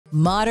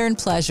Modern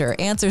Pleasure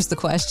answers the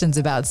questions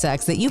about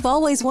sex that you've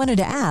always wanted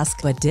to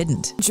ask but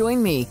didn't.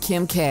 Join me,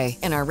 Kim K,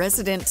 and our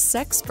resident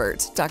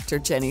sexpert, Dr.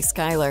 Jenny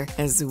Schuyler,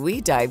 as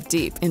we dive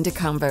deep into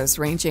combos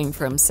ranging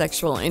from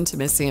sexual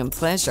intimacy and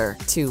pleasure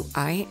to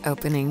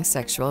eye-opening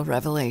sexual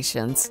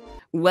revelations.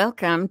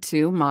 Welcome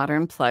to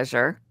Modern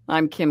Pleasure.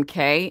 I'm Kim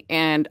K,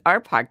 and our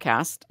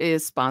podcast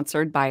is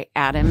sponsored by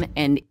Adam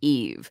and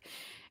Eve.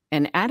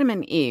 And Adam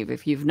and Eve,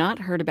 if you've not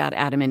heard about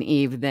Adam and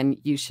Eve, then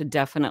you should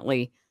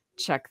definitely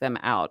check them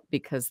out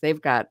because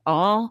they've got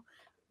all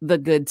the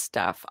good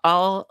stuff,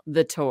 all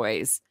the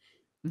toys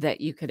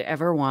that you could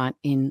ever want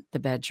in the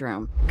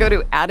bedroom. Go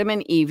to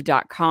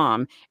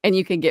adamandeve.com and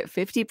you can get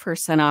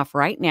 50% off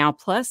right now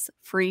plus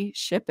free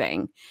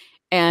shipping.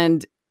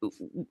 And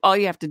all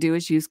you have to do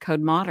is use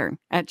code MODERN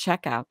at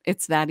checkout.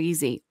 It's that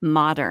easy.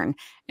 MODERN,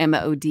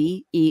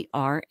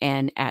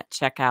 MODERN at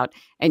checkout,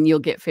 and you'll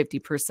get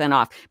 50%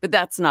 off. But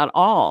that's not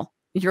all.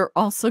 You're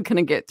also going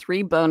to get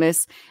 3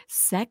 bonus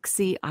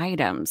sexy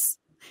items.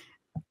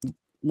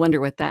 Wonder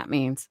what that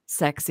means.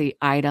 Sexy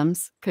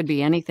items could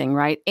be anything,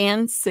 right?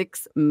 And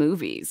 6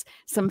 movies,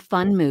 some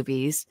fun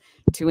movies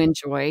to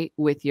enjoy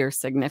with your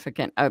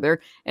significant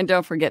other. And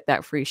don't forget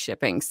that free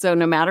shipping. So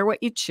no matter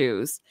what you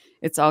choose,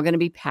 it's all going to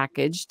be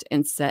packaged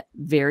and set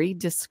very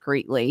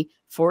discreetly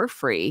for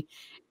free.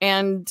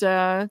 And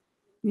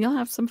you'll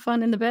have some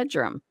fun in the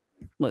bedroom.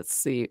 Let's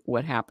see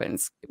what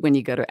happens when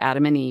you go to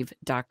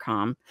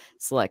adamandeve.com,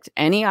 select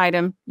any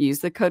item, use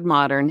the code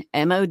MODERN,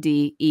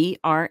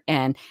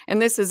 MODERN,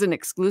 and this is an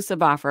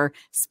exclusive offer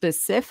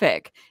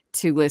specific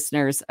to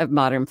listeners of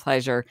Modern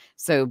Pleasure.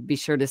 So be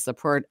sure to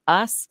support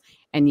us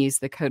and use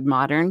the code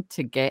MODERN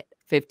to get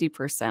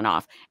 50%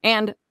 off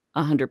and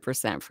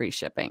 100% free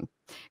shipping.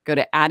 Go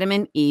to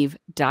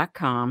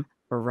adamandeve.com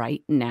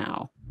right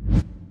now.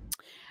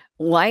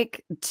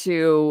 Like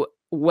to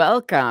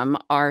welcome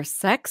our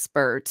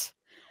sexpert,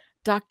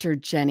 Dr.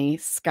 Jenny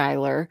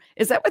Schuyler.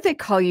 Is that what they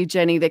call you,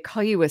 Jenny? They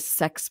call you a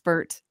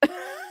sexpert? Or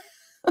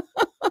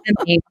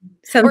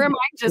am I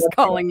just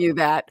calling you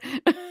that?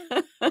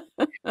 I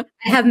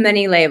have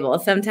many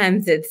labels.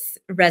 Sometimes it's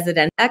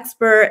resident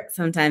expert.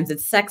 Sometimes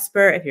it's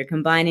sexpert. If you're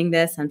combining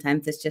this,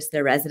 sometimes it's just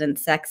the resident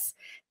sex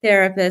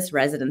therapist,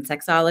 resident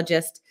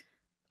sexologist.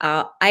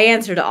 I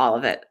answer to all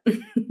of it.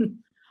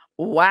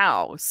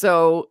 Wow.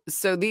 So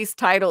these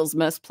titles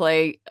must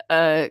play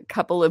a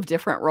couple of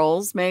different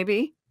roles,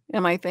 maybe?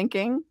 Am I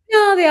thinking?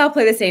 No, they all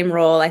play the same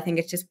role. I think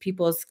it's just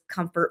people's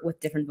comfort with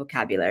different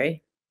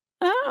vocabulary.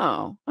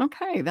 Oh,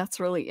 okay. That's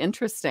really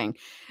interesting.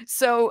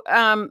 So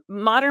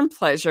Modern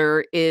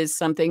Pleasure is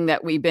something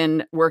that we've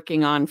been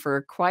working on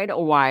for quite a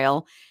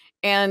while.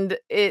 And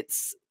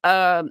it's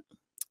a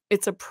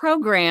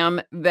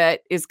program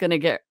that is going to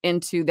get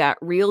into that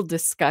real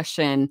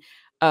discussion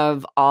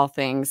of all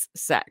things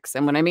sex.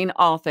 And when I mean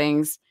all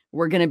things,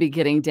 we're going to be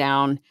getting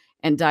down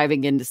and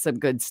diving into some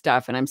good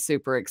stuff. And I'm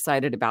super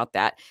excited about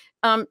that.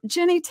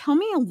 Jenny, tell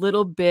me a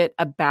little bit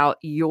about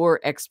your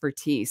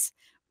expertise.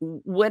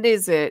 What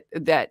is it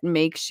that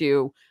makes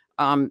you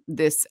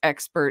this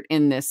expert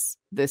in this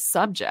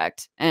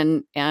subject?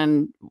 And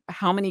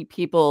how many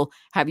people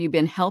have you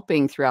been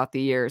helping throughout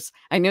the years?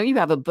 I know you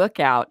have a book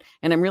out,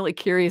 and I'm really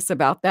curious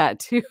about that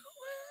too.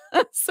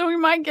 So we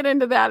might get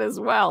into that as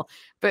well.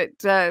 But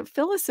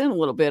fill us in a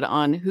little bit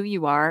on who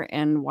you are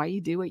and why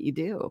you do what you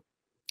do.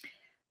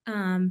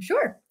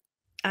 Sure.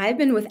 I've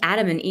been with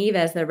Adam and Eve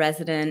as the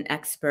resident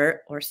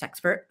expert or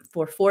sexpert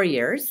for 4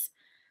 years.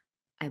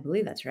 I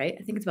believe that's right.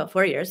 I think it's about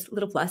 4 years, a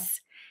little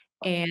plus.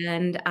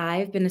 And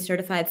I've been a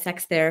certified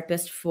sex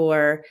therapist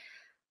for,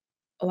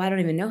 I don't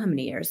even know how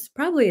many years,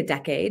 probably a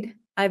decade.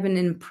 I've been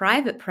in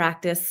private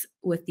practice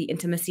with the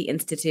Intimacy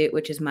Institute,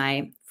 which is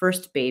my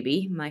first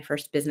baby, my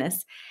first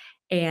business.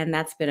 And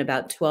that's been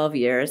about 12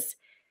 years.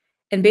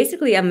 And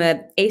basically, I'm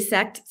a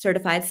ASECT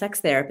certified sex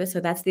therapist.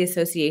 So that's the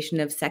Association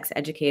of Sex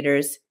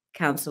Educators,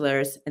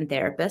 Counselors, and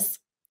Therapists.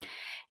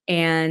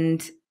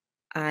 And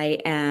I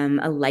am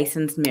a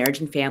licensed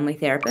marriage and family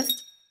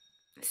therapist.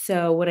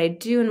 So what I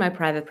do in my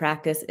private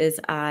practice is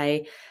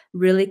I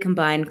really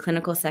combine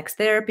clinical sex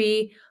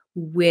therapy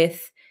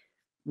with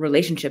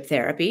relationship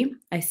therapy.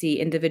 I see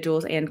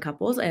individuals and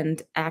couples,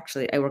 and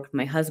actually I work with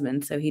my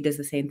husband, so he does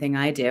the same thing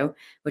I do.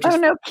 Which is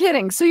no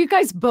kidding. So you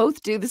guys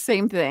both do the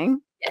same thing?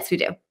 Yes, we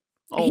do.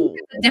 Oh. He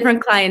has a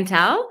different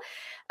clientele.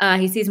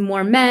 He sees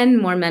more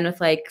men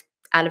with like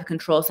out of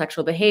control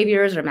sexual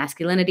behaviors or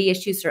masculinity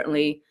issues,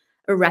 certainly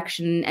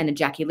erection and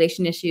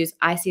ejaculation issues.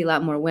 I see a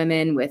lot more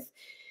women with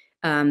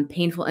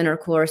painful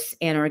intercourse,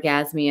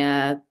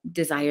 anorgasmia,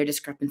 desire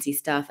discrepancy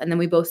stuff. And then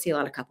we both see a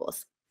lot of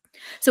couples.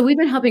 So we've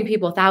been helping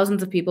people,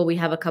 thousands of people. We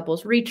have a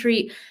couples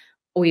retreat.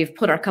 We've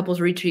put our couples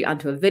retreat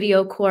onto a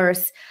video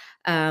course.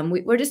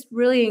 We're just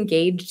really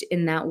engaged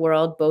in that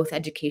world, both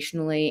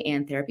educationally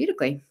and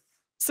therapeutically.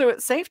 So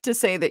it's safe to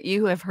say that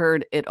you have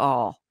heard it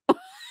all.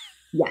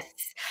 Yes.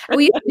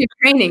 We used to do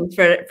training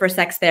for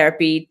sex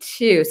therapy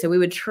too. So we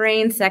would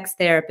train sex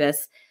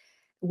therapists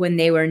when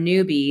they were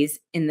newbies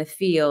in the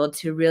field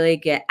to really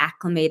get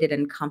acclimated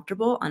and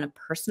comfortable on a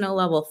personal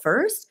level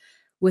first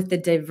with the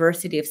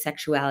diversity of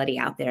sexuality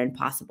out there and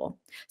possible.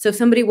 So if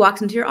somebody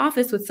walks into your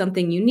office with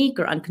something unique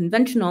or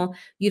unconventional,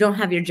 you don't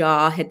have your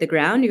jaw hit the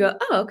ground. You go,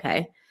 oh,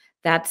 okay,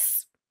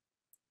 that's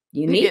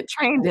You unique. get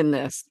trained in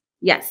this.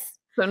 Yes.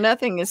 So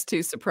nothing is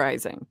too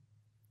surprising.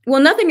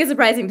 Well, nothing is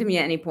surprising to me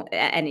at any point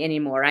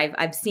anymore.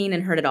 I've seen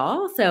and heard it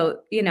all. So,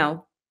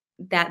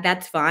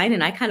 that's fine.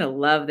 And I kind of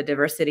love the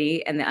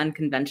diversity and the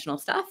unconventional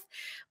stuff.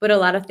 But a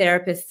lot of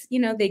therapists,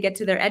 they get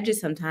to their edges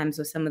sometimes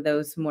with some of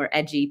those more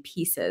edgy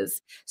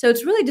pieces. So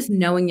it's really just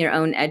knowing your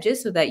own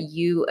edges so that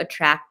you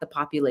attract the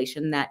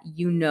population that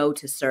you know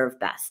to serve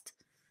best.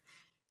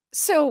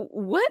 So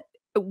what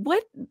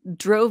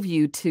drove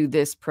you to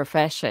this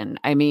profession?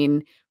 I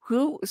mean,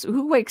 who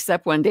wakes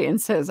up one day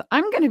and says,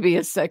 "I'm going to be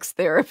a sex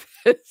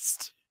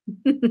therapist"?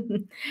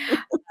 Well,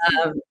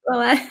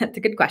 that's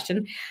a good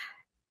question.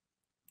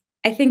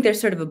 I think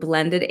there's sort of a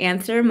blended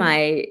answer.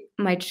 My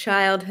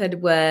childhood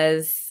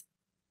was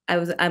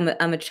I'm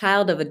a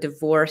child of a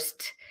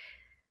divorced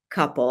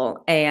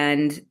couple,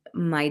 and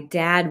my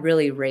dad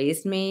really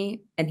raised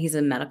me, and he's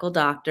a medical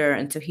doctor,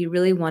 and so he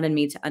really wanted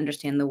me to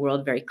understand the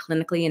world very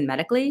clinically and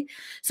medically.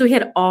 So he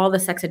had all the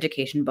sex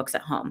education books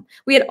at home.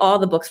 We had all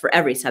the books for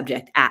every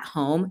subject at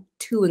home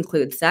to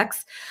include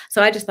sex.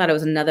 So I just thought it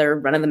was another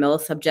run-of-the-mill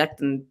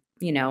subject, and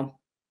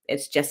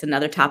it's just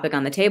another topic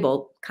on the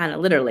table, kind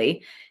of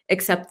literally,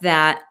 except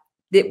that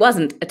it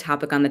wasn't a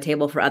topic on the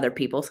table for other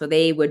people. So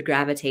they would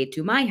gravitate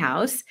to my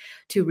house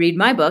to read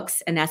my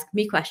books and ask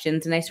me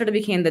questions. And I sort of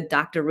became the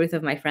Dr. Ruth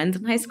of my friends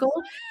in high school.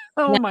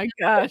 Oh my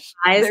gosh.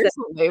 Eyes There's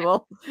a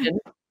label.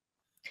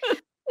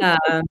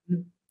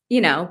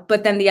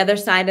 But then the other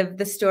side of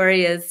the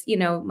story is,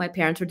 my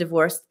parents were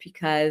divorced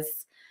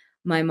because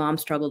my mom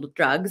struggled with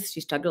drugs. She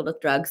struggled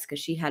with drugs because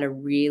she had a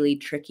really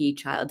tricky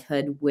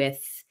childhood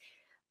with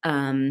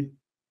childhood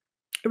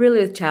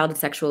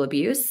sexual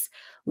abuse,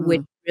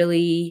 which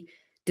really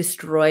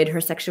destroyed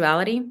her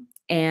sexuality.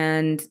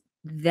 And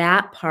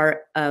that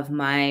part of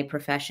my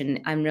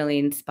profession, I'm really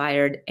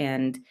inspired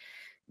and,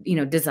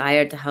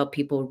 desired to help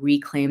people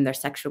reclaim their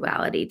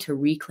sexuality, to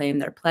reclaim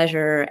their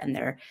pleasure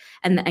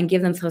and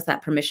give themselves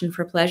that permission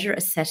for pleasure,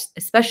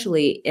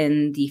 especially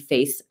in the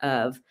face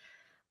of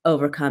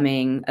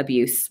overcoming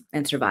abuse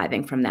and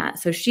surviving from that.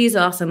 So she's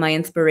also my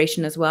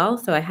inspiration as well.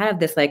 So I have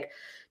this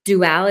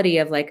duality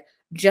of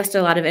just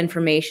a lot of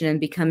information and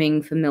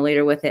becoming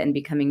familiar with it and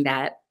becoming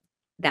that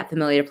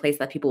familiar place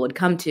that people would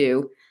come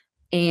to,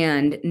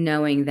 and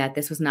knowing that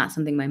this was not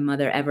something my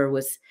mother ever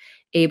was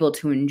able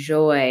to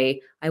enjoy.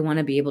 I want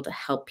to be able to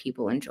help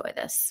people enjoy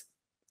this.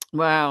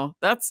 Wow,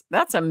 that's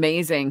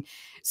amazing.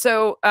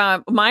 So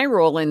my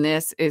role in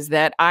this is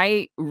that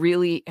I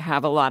really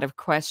have a lot of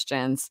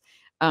questions.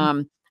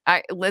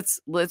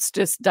 Let's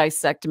just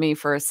dissect me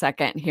for a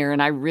second here,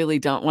 and I really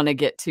don't want to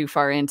get too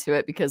far into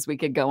it because we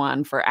could go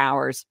on for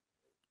hours.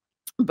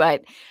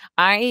 But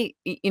I,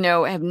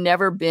 have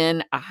never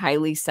been a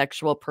highly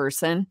sexual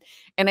person.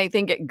 And I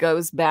think it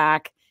goes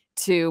back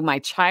to my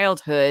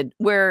childhood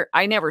where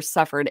I never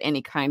suffered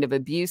any kind of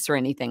abuse or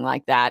anything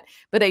like that.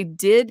 But I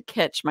did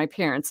catch my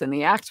parents in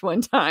the act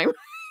one time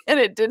and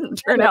it didn't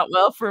turn out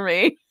well for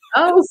me.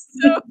 Oh,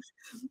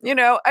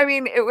 So, I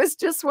mean, it was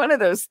just one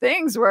of those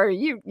things where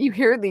you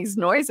hear these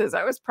noises.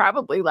 I was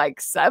probably like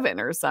 7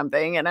 or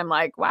something. And I'm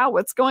like, wow,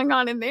 what's going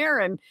on in there?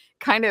 And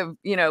kind of,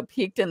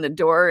 peeked in the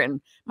door. And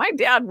my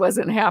dad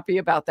wasn't happy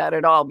about that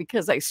at all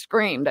because I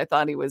screamed. I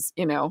thought he was,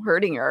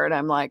 hurting her. And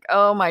I'm like,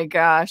 oh my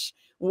gosh,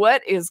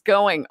 what is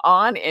going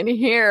on in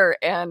here?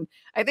 And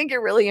I think it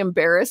really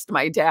embarrassed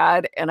my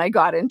dad and I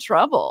got in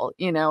trouble.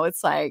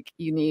 It's like,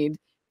 you need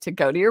to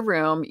go to your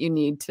room. You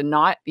need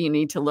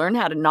to learn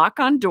how to knock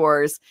on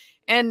doors.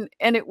 And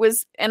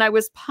I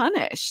was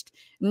punished.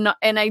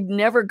 And I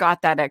never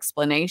got that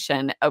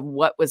explanation of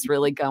what was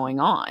really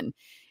going on.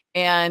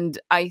 And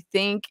I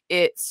think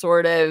it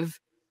sort of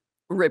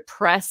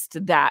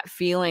repressed that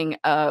feeling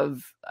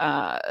of,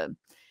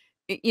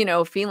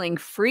 feeling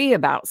free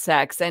about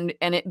sex and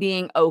it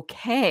being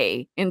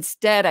okay.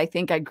 Instead, I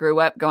think I grew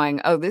up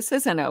going, oh, this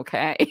isn't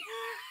okay.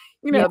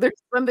 Yeah.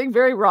 There's something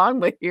very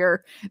wrong with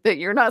here that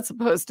you're not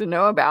supposed to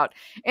know about.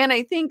 And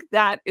I think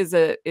that is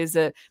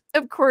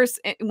of course,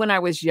 when I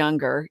was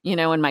younger,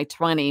 in my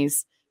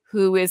 20s,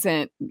 who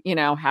isn't,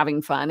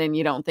 having fun, and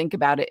you don't think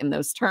about it in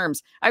those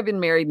terms. I've been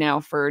married now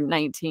for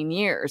 19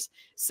 years.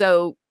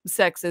 So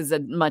sex is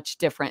a much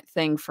different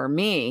thing for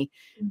me.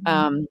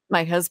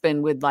 My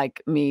husband would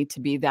like me to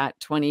be that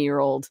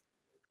 20-year-old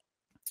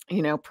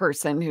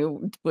person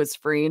who was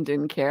free and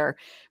didn't care.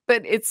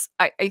 But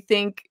I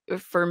think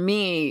for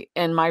me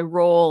and my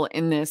role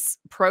in this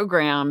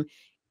program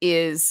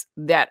is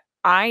that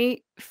I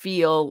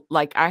feel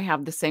like I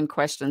have the same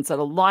questions that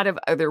a lot of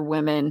other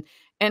women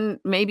and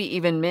maybe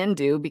even men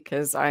do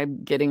because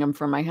I'm getting them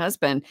from my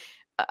husband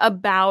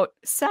about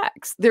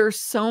sex. There's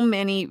so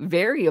many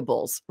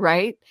variables,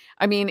 right?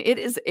 I mean, it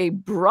is a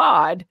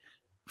broad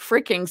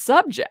freaking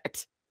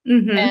subject.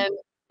 Mhm.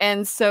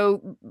 And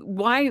so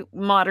why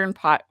modern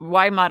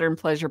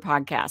pleasure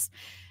podcast?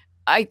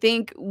 I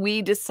think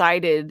we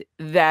decided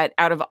that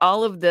out of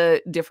all of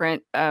the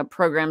different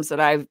programs that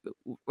I've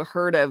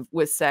heard of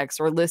with sex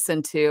or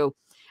listened to,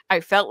 I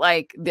felt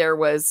like there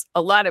was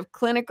a lot of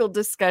clinical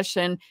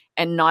discussion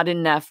and not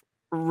enough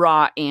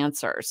raw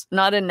answers,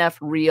 not enough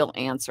real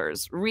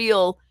answers,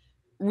 real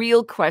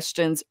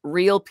questions,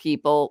 real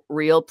people,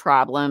 real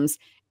problems,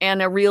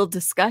 and a real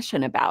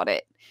discussion about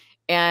it.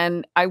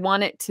 And I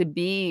want it to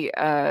be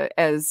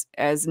as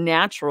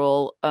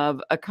natural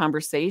of a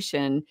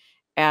conversation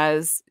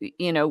as,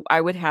 I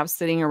would have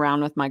sitting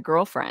around with my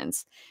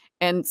girlfriends.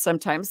 And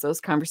sometimes those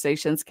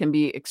conversations can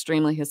be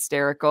extremely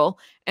hysterical,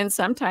 and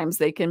sometimes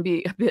they can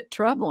be a bit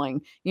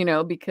troubling,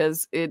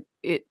 because I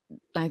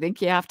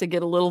think you have to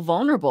get a little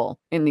vulnerable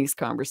in these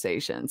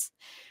conversations.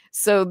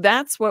 So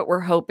that's what we're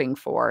hoping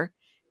for.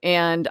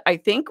 And I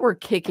think we're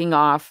kicking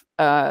off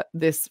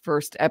this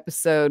first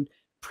episode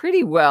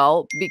pretty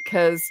well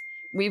because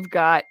we've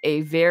got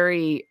a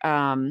very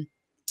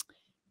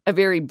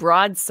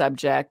broad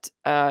subject,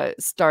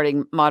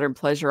 starting modern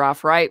pleasure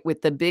off right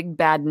with the big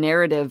bad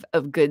narrative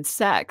of good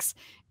sex.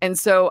 And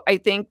so I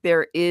think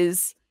there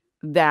is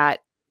that,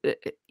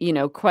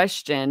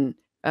 question,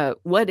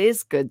 what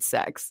is good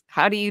sex?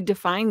 How do you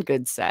define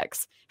good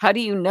sex? How do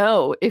you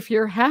know if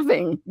you're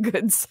having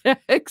good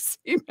sex?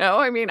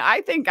 I mean,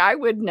 I think I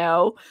would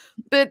know,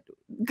 but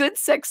good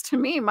sex to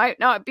me might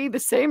not be the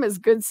same as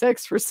good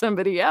sex for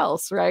somebody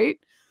else, right?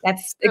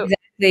 That's So,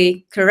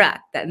 exactly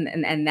correct.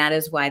 And that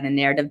is why the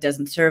narrative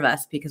doesn't serve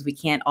us, because we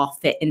can't all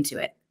fit into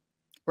it.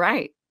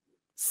 right.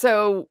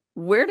 So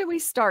where do we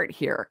start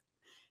here?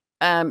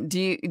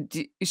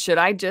 Should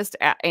I just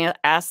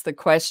ask the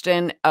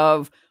question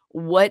of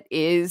what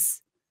do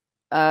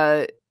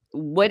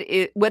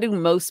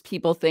most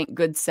people think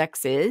good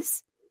sex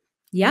is?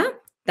 Yeah,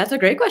 that's a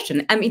great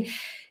question. I mean,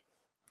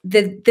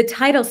 the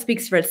title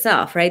speaks for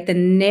itself, right? The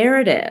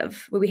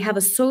narrative, where we have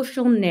a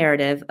social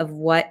narrative of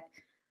what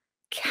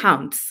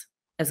counts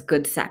as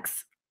good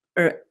sex.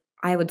 Or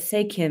I would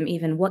say, Kim,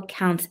 even what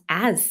counts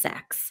as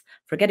sex.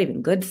 Forget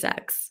even good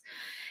sex.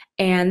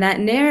 And that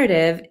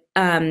narrative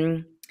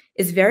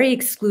is very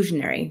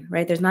exclusionary,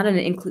 right? There's not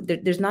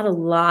there's not a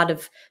lot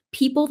of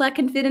people that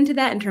can fit into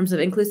that in terms of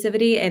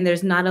inclusivity, and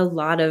there's not a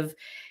lot of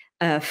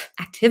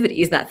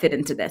activities that fit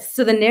into this.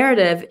 So the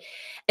narrative,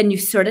 and you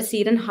sort of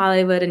see it in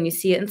Hollywood, and you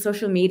see it in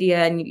social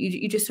media, and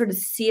you just sort of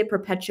see it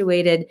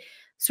perpetuated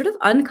sort of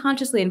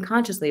unconsciously and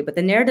consciously. But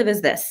the narrative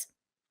is this: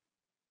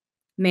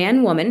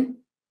 man, woman,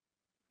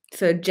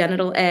 so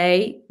genital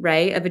A,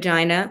 right, a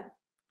vagina,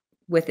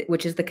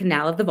 which is the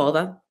canal of the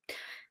vulva,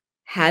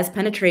 has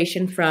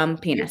penetration from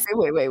penis.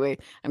 Wait.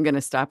 I'm going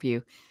to stop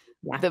you.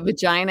 Yeah. The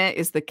vagina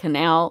is the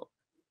canal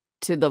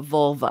to the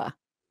vulva.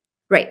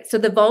 Right. So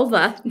the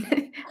vulva,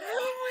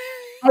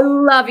 I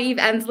love Eve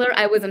Ensler.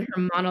 I was in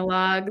her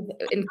monologue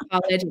in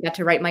college. I got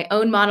to write my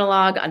own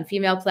monologue on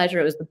female pleasure.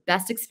 It was the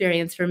best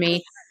experience for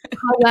me.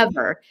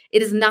 However,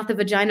 it is not the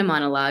vagina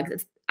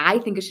monologues. I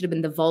think it should have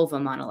been the vulva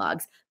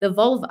monologues. The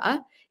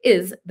vulva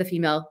is the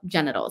female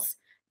genitals,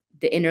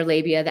 the inner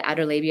labia, the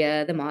outer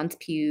labia, the mons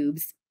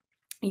pubes,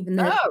 even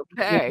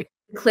the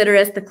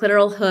clitoris, the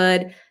clitoral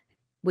hood.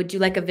 Would you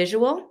like a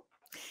visual?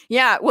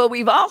 Yeah, well,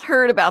 we've all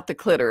heard about the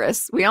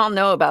clitoris. We all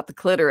know about the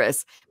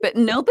clitoris, but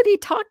nobody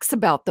talks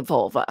about the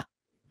vulva.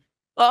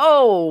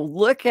 Oh,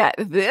 look at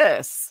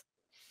this.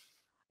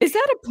 Is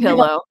that a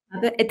pillow?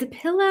 It's a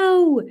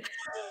pillow.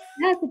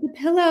 Yes, it's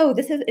a pillow.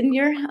 This is in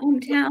your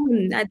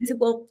hometown. This is,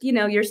 well,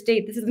 your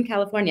state. This is in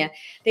California.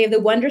 They have the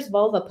Wondrous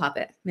Vulva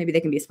puppet. Maybe they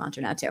can be a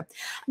sponsor now too.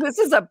 This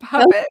is a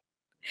puppet.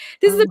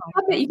 This is a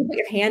puppet. You can put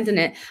your hand in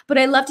it. But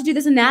I love to do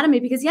this anatomy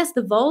because, yes,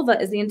 the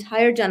vulva is the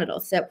entire genital.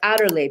 So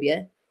outer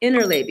labia,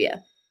 inner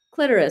labia,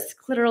 clitoris,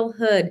 clitoral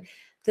hood.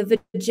 The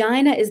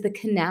vagina is the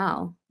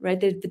canal, right?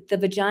 The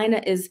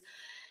vagina is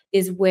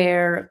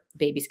where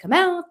babies come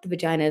out. The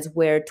vagina is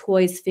where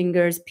toys,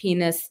 fingers,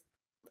 penis,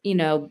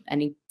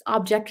 any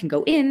object can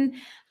go in,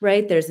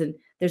 right? There's a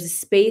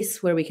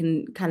space where we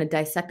can kind of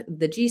dissect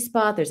the G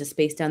spot. There's a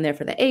space down there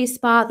for the A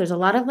spot. There's a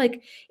lot of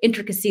like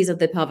intricacies of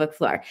the pelvic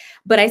floor.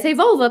 But I say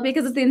vulva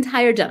because it's the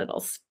entire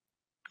genitals.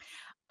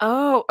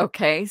 Oh,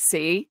 okay.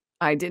 See,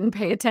 I didn't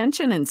pay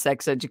attention in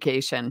sex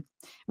education.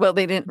 Well,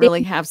 they didn't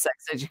really have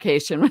sex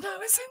education when I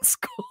was in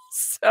school.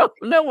 So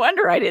no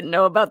wonder I didn't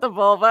know about the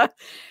vulva.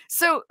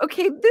 So,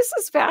 okay, this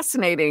is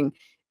fascinating.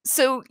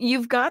 So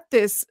you've got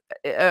this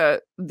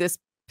this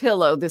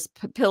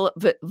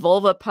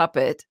vulva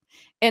puppet,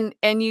 and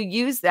you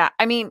use that.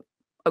 I mean,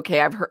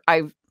 okay,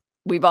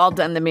 we've all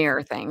done the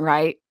mirror thing,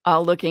 right?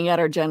 All looking at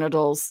our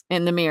genitals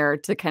in the mirror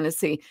to kind of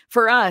see.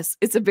 For us,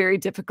 it's a very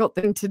difficult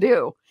thing to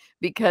do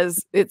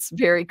because it's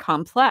very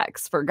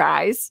complex. For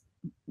guys,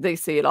 they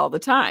see it all the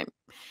time.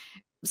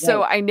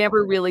 So I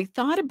never really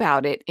thought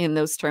about it in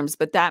those terms,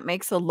 but that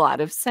makes a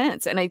lot of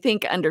sense. And I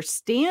think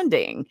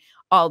understanding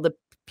all the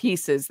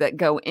pieces that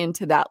go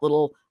into that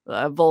little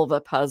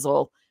vulva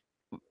puzzle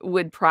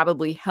would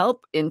probably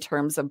help in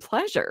terms of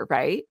pleasure,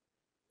 right?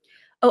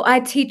 Oh, I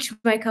teach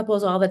my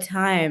couples all the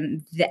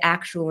time the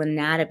actual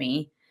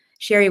anatomy.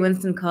 Sherry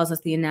Winston calls us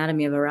the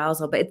anatomy of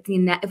arousal, but it's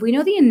if we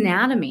know the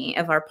anatomy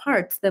of our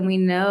parts, then we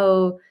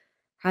know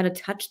how to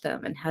touch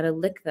them and how to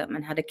lick them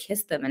and how to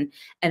kiss them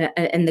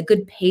and the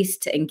good pace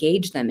to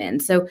engage them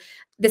in. So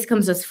this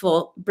brings us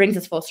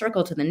full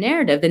circle to the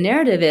narrative. The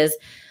narrative is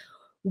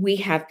we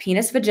have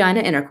penis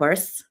vagina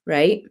intercourse,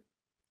 right?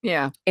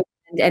 Yeah.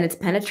 And it's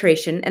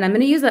penetration. And I'm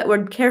going to use that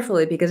word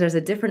carefully because there's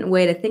a different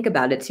way to think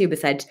about it too,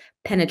 besides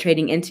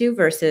penetrating into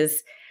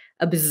versus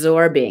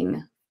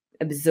absorbing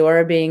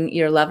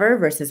your lover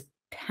versus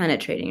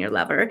penetrating your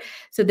lover.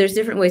 So there's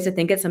different ways to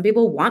think it. Some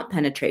people want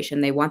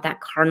penetration. They want that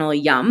carnal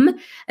yum.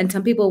 And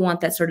some people want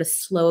that sort of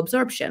slow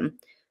absorption.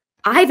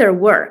 Either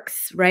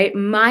works, right?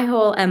 My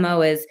whole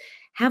MO is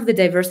have the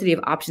diversity of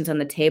options on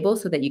the table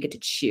so that you get to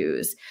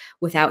choose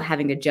without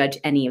having to judge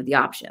any of the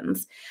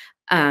options.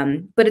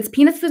 But it's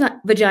penis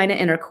vagina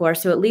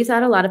intercourse. So it leaves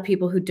out a lot of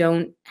people who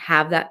don't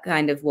have that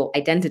kind of,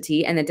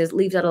 identity. And it just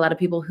leaves out a lot of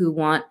people who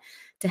want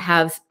to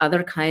have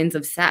other kinds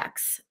of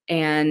sex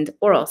and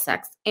oral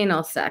sex,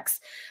 anal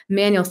sex,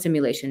 manual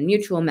stimulation,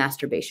 mutual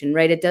masturbation,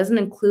 right? It doesn't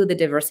include the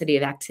diversity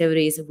of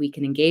activities that we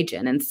can engage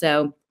in. And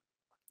so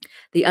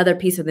the other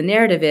piece of the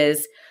narrative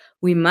is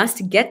we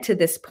must get to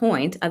this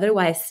point,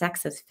 otherwise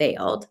sex has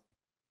failed.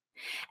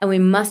 And we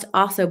must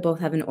also both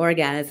have an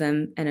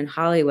orgasm and in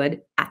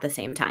Hollywood at the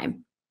same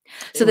time.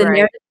 So the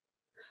narrative,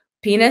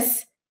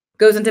 penis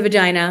goes into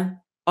vagina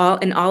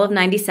in all of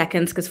 90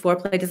 seconds because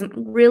foreplay doesn't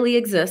really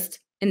exist.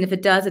 And if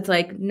it does, it's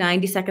like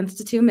 90 seconds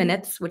to 2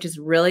 minutes, which is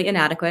really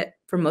inadequate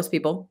for most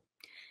people.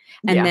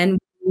 And then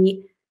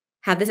we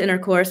have this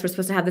intercourse. We're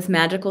supposed to have this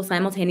magical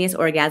simultaneous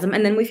orgasm,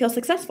 and then we feel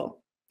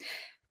successful.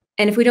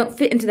 And if we don't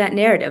fit into that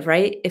narrative,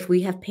 right? If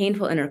we have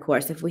painful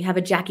intercourse, if we have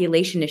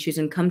ejaculation issues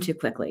and come too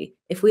quickly,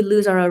 if we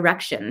lose our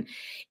erection,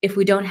 if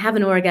we don't have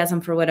an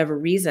orgasm for whatever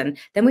reason,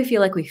 then we feel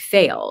like we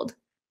failed.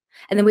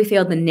 And then we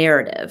failed the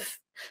narrative.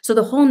 So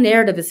the whole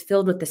narrative is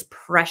filled with this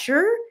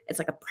pressure. It's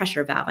like a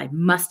pressure valve. I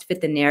must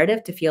fit the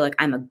narrative to feel like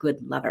I'm a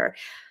good lover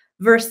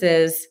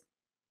versus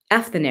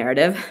F the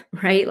narrative,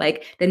 right?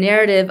 Like the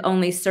narrative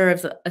only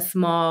serves a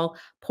small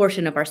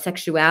portion of our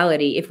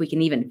sexuality if we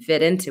can even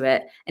fit into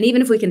it. And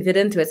even if we can fit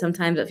into it,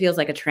 sometimes it feels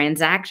like a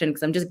transaction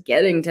because I'm just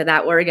getting to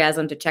that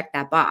orgasm to check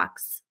that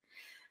box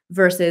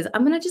versus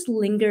I'm going to just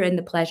linger in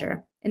the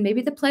pleasure. And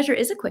maybe the pleasure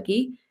is a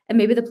quickie and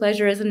maybe the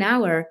pleasure is an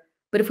hour.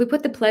 But if we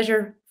put the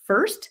pleasure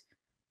first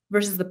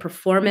versus the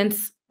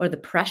performance or the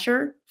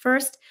pressure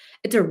first,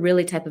 it's a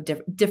really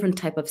different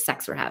type of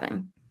sex we're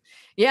having.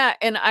 Yeah,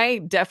 and I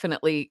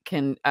definitely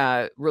can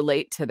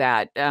relate to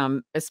that,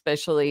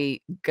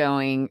 especially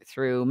going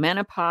through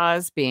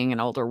menopause, being an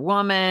older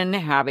woman,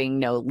 having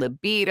no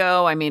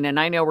libido. I mean, and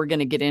I know we're going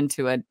to get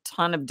into a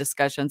ton of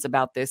discussions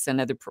about this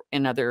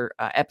in other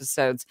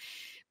episodes,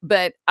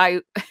 but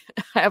I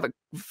have a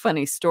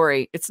funny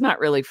story. It's not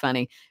really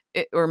funny,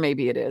 or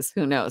maybe it is.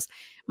 Who knows?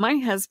 My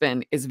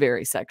husband is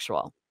very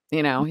sexual.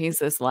 You know, he's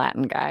this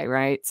Latin guy,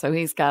 right? So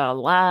he's got a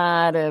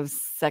lot of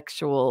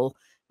sexual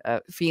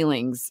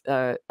feelings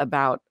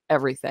about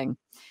everything,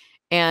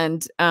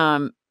 and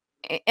I'm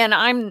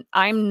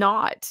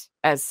not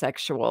as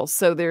sexual,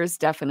 so there's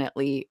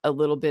definitely a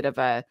little bit of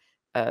a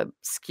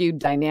skewed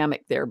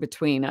dynamic there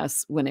between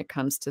us when it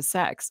comes to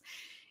sex.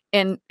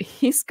 And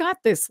he's got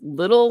this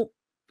little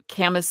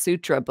Kama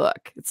Sutra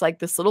book. It's like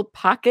this little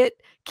pocket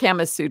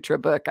Kama Sutra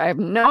book. I have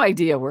no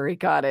idea where he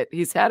got it.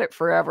 He's had it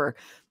forever,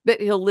 but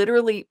he'll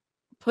literally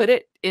put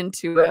it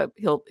into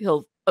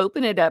he'll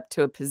open it up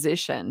to a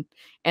position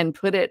and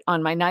put it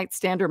on my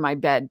nightstand or my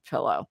bed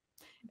pillow.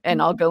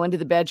 And I'll go into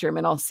the bedroom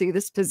and I'll see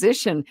this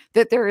position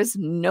that there is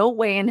no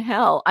way in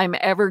hell I'm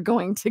ever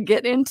going to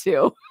get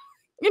into.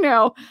 You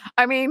know,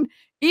 I mean,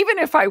 even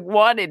if I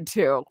wanted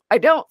to, I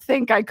don't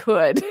think I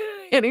could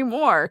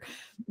anymore.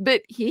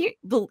 But he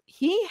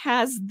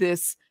has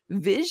this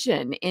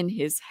vision in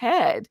his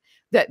head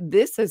that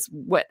this is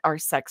what our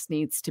sex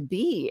needs to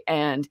be.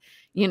 And,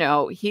 you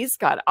know, he's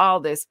got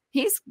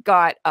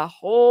a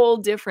whole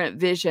different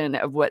vision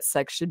of what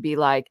sex should be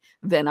like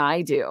than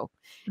I do.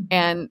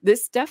 And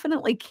this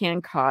definitely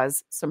can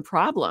cause some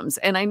problems.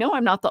 And I know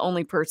I'm not the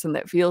only person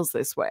that feels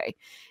this way.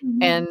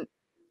 And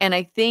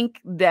I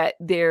think that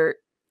there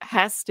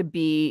has to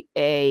be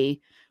a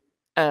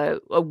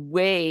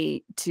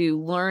way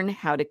to learn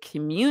how to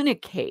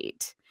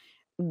communicate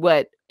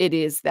what it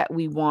is that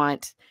we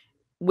want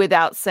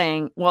without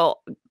saying,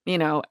 well, you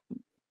know,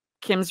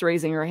 Kim's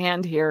raising her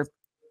hand here.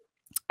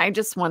 I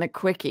just want a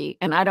quickie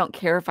and I don't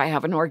care if I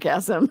have an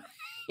orgasm.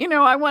 You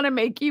know, I want to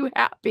make you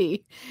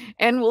happy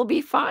and we'll be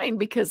fine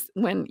because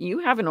when you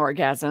have an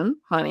orgasm,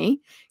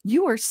 honey,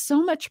 you are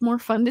so much more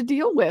fun to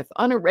deal with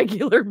on a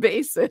regular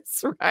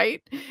basis,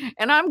 right?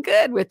 And I'm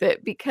good with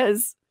it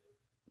because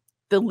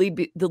the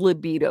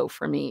libido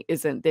for me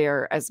isn't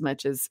there as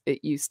much as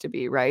it used to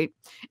be, right?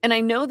 And I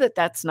know that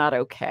that's not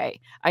okay.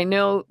 I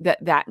know that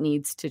that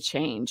needs to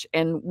change,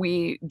 and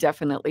we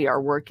definitely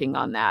are working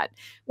on that.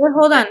 Well,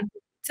 hold on.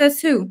 Says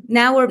who?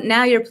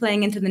 Now you're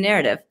playing into the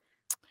narrative.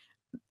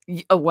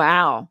 Oh,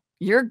 wow.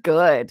 You're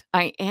good.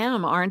 I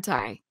am, aren't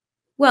I?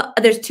 Well,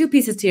 there's two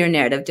pieces to your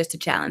narrative, just to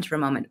challenge for a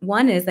moment.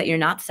 One is that you're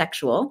not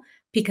sexual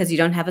because you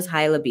don't have as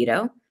high a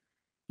libido.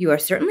 You are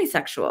certainly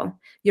sexual.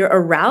 Your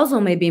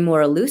arousal may be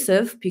more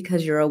elusive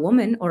because you're a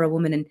woman, or a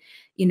woman in,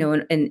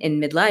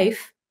 in midlife.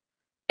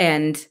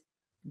 And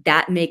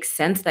that makes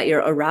sense that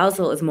your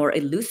arousal is more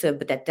elusive,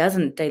 but that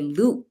doesn't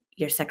dilute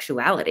your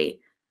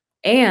sexuality.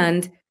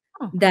 And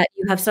that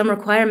you have some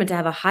requirement to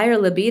have a higher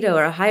libido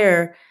or a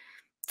higher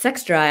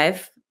sex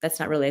drive. That's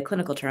not really a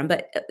clinical term,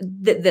 but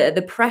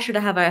the pressure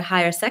to have a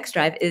higher sex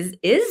drive is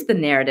the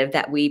narrative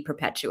that we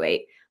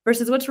perpetuate,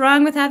 versus what's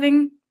wrong with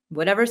having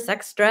whatever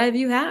sex drive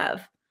you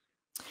have.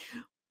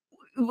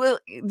 Well,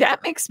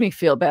 that makes me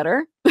feel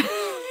better.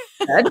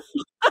 Good.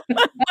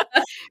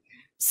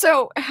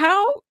 So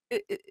how,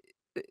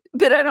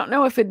 but I don't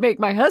know if it'd make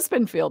my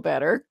husband feel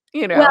better,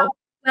 you know?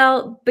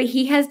 Well, but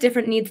he has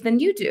different needs than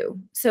you do.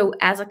 So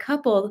as a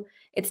couple,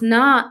 it's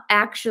not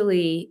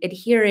actually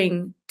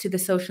adhering to the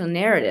social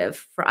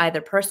narrative for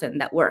either person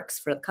that works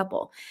for the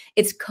couple.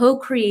 It's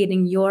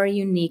co-creating your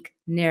unique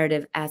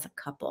narrative as a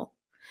couple.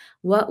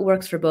 What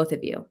works for both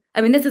of you?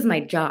 I mean, this is my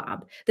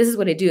job. This is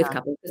what I do with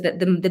couples. Is that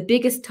the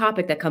biggest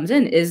topic that comes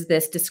in is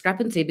this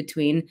discrepancy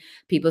between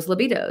people's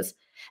libidos.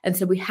 And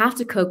so we have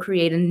to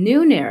co-create a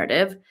new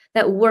narrative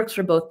that works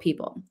for both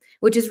people,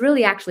 which is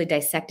really actually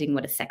dissecting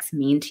what does sex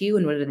mean to you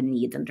and what are the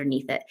needs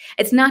underneath it.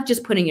 It's not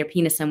just putting your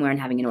penis somewhere and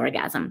having an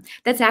orgasm.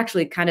 That's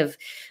actually kind of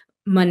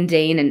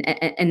mundane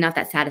and not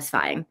that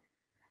satisfying.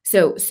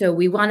 So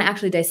we want to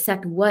actually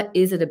dissect what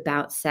is it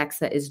about sex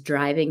that is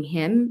driving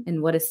him,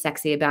 and what is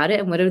sexy about it,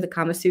 and what do the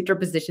Kama Sutra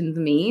positions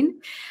mean,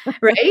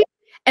 right?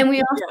 And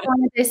we also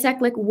want to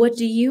dissect, like, what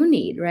do you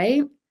need,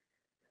 right?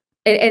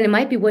 And it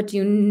might be, what do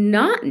you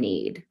not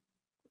need?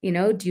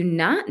 Do you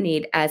not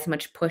need as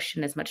much push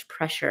and as much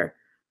pressure?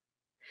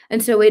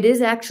 And so it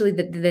is actually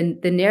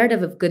the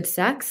narrative of good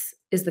sex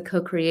is the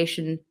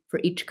co-creation for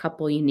each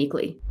couple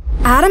uniquely.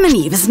 Adam and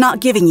Eve is not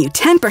giving you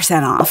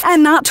 10% off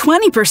and not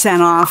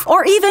 20% off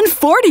or even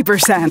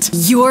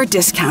 40%. Your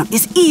discount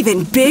is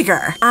even bigger.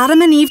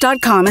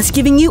 AdamandEve.com is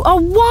giving you a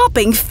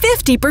whopping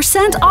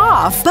 50%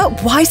 off.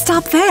 But why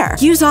stop there?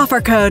 Use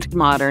offer code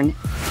MODERN.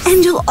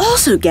 And you'll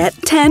also get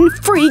 10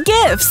 free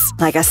gifts,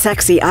 like a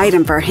sexy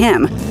item for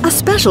him, a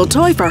special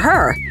toy for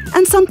her,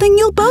 and something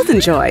you'll both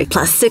enjoy,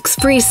 plus 6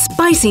 free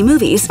spicy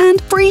movies and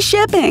free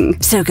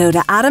shipping. So go to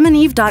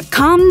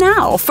AdamandEve.com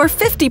now for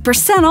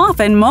 50% off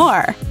and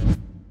more.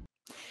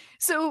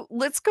 So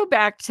let's go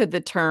back to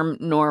the term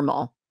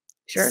normal.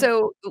 Sure.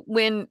 So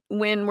when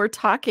we're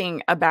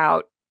talking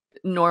about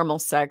normal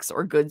sex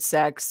or good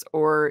sex,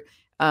 or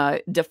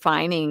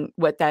defining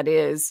what that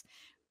is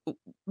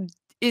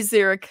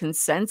there a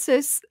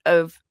consensus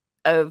of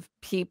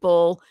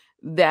people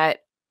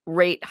that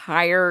rate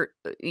higher,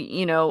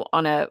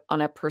 on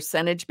a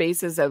percentage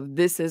basis of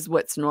this is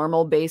what's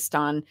normal based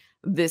on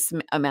this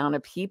amount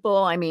of people?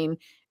 I mean,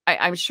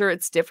 I'm sure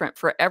it's different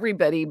for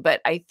everybody,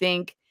 but I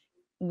think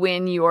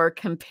when you're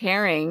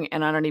comparing,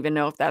 and I don't even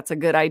know if that's a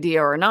good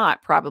idea or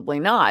not,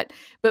 probably not,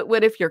 but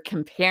what if you're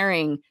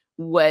comparing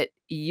what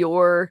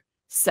your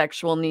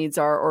sexual needs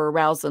are or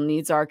arousal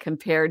needs are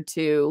compared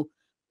to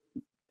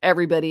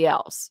everybody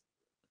else?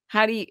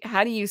 How do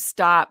you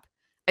stop?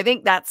 I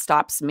think that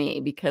stops me,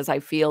 because I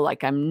feel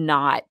like I'm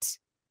not,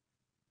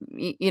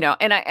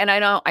 and I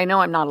know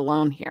I'm not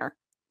alone here.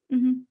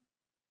 Mm-hmm.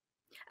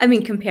 I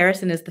mean,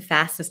 comparison is the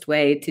fastest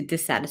way to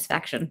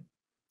dissatisfaction.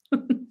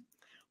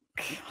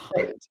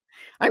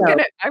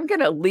 I'm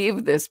gonna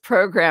leave this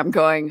program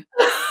going,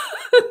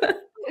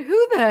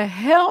 who the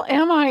hell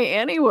am I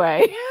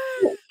anyway?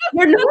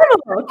 You're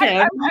normal.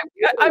 Okay. I'm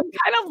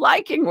kind of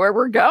liking where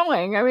we're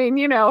going. I mean,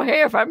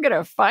 hey, if I'm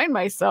gonna find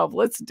myself,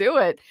 let's do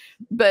it.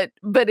 But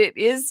it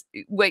is,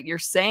 what you're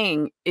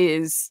saying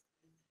is,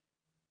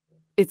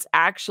 it's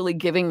actually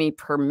giving me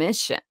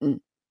permission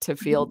to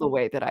feel the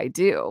way that I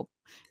do.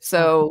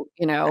 So,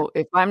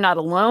 if I'm not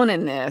alone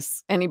in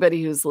this,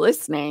 anybody who's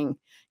listening,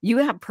 you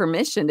have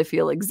permission to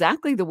feel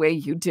exactly the way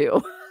you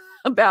do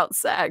about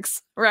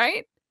sex,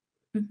 right?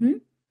 Mm-hmm.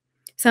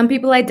 Some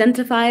people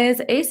identify as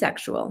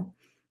asexual,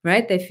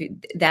 right? They feel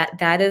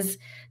that is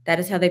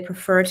how they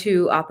prefer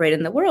to operate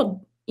in the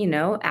world,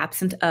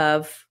 absent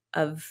of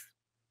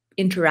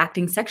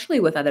interacting sexually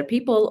with other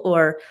people,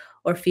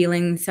 or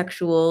feeling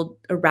sexual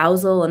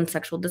arousal and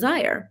sexual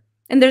desire.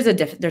 And there's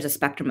a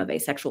spectrum of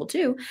asexual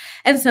too.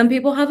 And some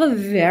people have a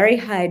very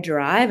high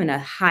drive and a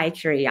high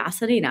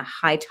curiosity and a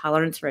high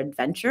tolerance for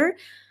adventure.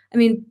 I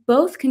mean,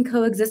 both can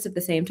coexist at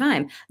the same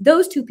time.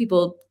 Those two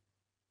people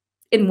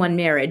in one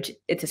marriage,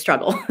 it's a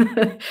struggle,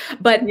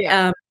 but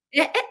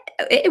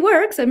it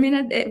works. I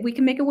mean, we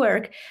can make it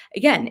work.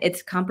 Again,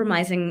 it's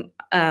compromising.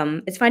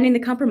 It's finding the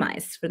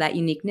compromise for that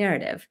unique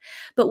narrative.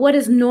 But what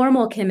is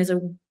normal, Kim, is a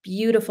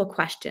beautiful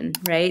question,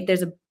 right?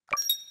 There's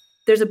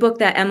a book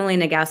that Emily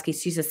Nagoski,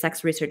 she's a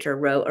sex researcher,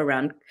 wrote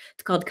around.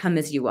 It's called Come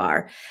As You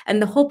Are.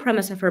 And the whole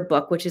premise of her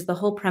book, which is the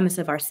whole premise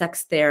of our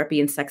sex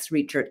therapy and sex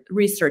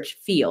research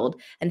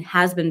field, and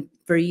has been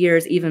for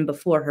years, even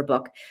before her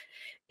book,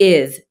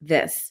 is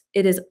this.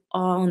 It is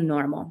all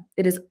normal.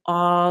 It is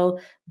all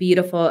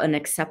beautiful and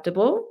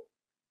acceptable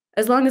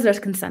as long as there's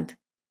consent.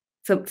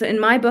 So in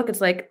my book,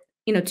 it's like,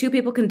 two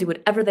people can do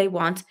whatever they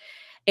want.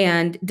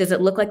 And does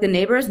it look like the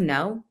neighbors?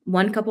 No.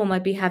 One couple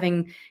might be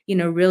having,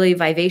 really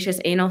vivacious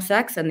anal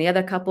sex, and the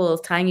other couple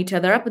is tying each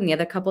other up, and the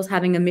other couple is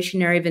having a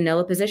missionary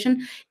vanilla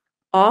position.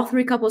 All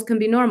three couples can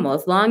be normal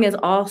as long as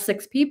all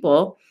six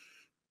people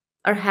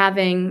are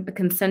having a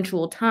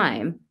consensual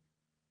time.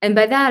 And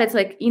by that, it's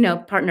like,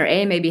 partner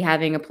A may be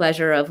having a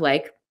pleasure of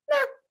like,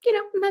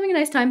 I'm having a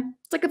nice time.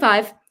 It's like a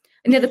 5.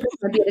 And the other person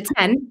might be at a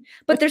 10.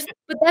 But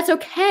that's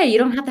okay. You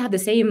don't have to have the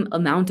same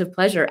amount of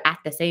pleasure at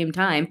the same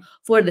time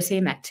for the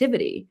same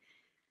activity.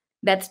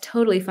 That's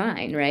totally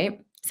fine, right?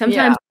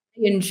 Sometimes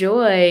I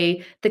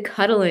enjoy the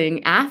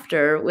cuddling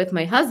after with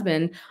my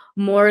husband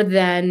more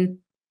than,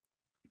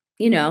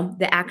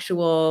 the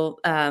actual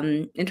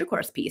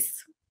intercourse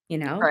piece,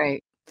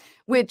 Right.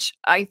 Which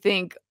I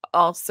think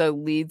also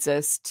leads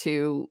us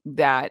to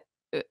that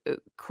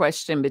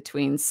question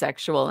between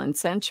sexual and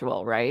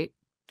sensual, right?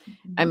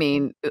 I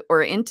mean,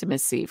 or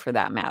intimacy for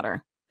that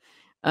matter.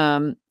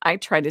 I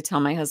try to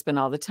tell my husband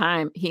all the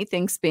time, he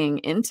thinks being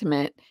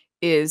intimate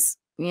is,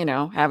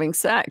 having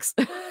sex.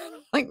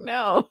 Like,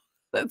 no,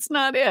 that's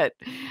not it.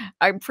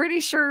 I'm pretty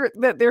sure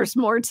that there's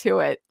more to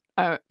it,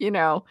 and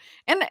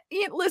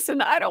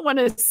listen, I don't want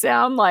to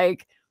sound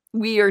like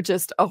we are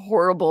just a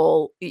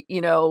horrible,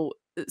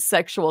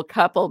 sexual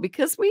couple,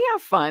 because we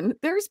have fun.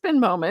 There's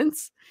been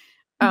moments,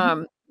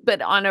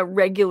 but on a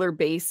regular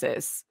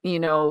basis,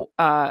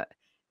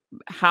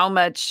 how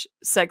much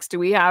sex do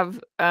we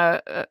have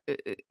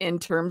in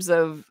terms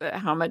of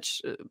how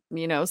much,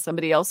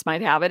 somebody else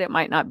might have it? It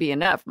might not be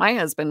enough. My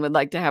husband would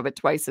like to have it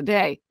twice a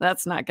day.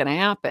 That's not going to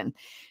happen.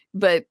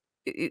 But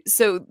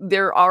so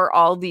there are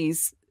all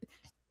these,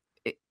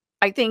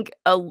 I think,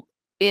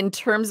 in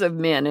terms of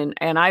men,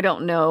 and I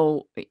don't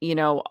know,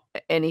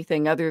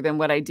 anything other than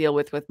what I deal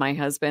with my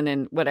husband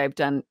and what I've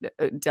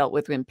dealt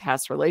with in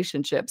past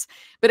relationships.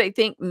 But I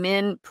think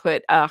men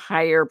put a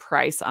higher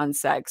price on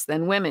sex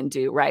than women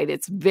do, right?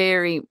 It's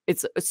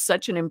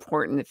such an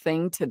important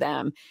thing to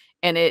them.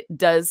 And it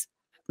does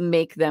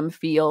make them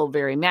feel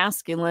very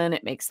masculine.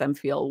 It makes them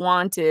feel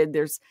wanted.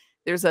 There's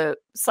a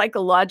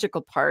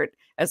psychological part,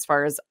 as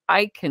far as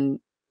I can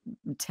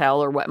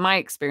tell, or what my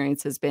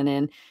experience has been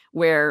in,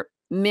 where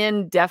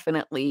men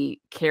definitely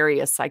carry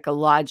a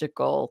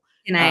psychological.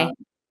 Can I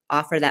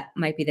offer that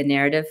might be the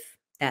narrative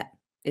that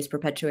is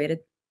perpetuated?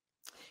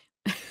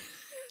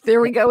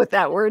 There we go with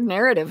that word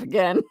narrative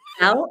again.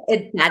 Well,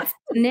 that's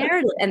the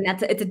narrative, and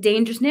it's a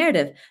dangerous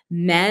narrative.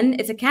 Men,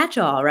 it's a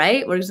catch-all,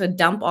 right? We're just gonna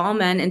dump all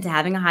men into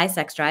having a high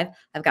sex drive.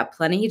 I've got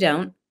plenty who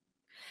don't.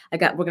 We're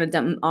gonna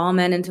dump all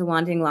men into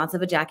wanting lots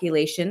of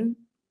ejaculation.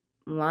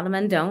 A lot of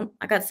men don't.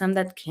 I got some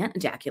that can't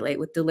ejaculate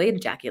with delayed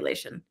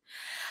ejaculation.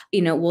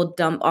 We'll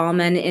dump all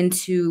men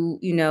into,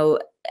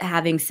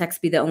 having sex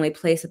be the only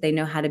place that they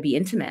know how to be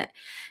intimate.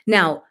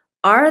 Now,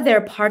 are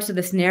there parts of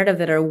this narrative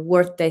that are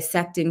worth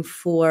dissecting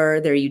for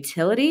their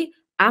utility?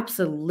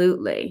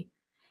 Absolutely.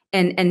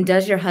 And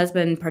does your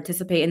husband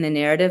participate in the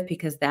narrative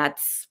because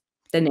that's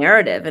the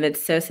narrative and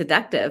it's so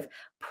seductive?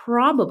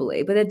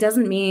 Probably, but it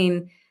doesn't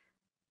mean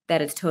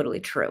that it's totally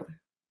true.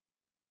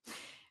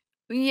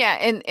 Yeah,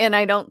 and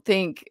I don't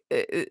think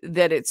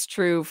that it's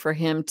true for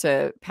him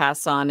to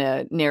pass on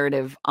a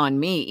narrative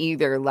on me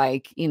either.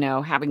 Like,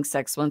 having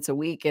sex once a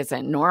week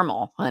isn't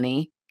normal,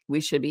 honey.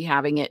 We should be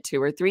having it 2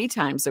 or 3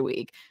 times a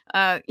week.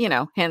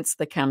 Hence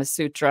the Kama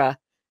Sutra,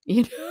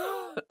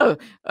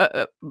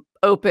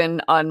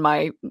 open on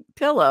my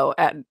pillow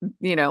at,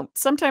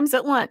 sometimes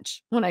at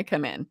lunch when I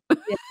come in.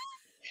 Yeah.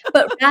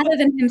 But rather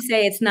than him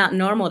say it's not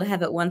normal to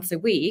have it once a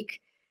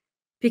week,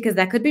 because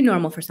that could be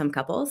normal for some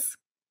couples.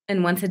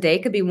 And once a day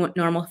could be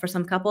normal for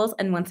some couples,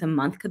 and once a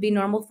month could be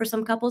normal for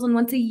some couples, and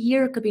once a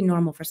year could be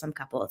normal for some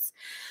couples,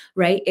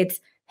 right?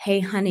 It's, hey,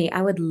 honey,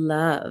 I would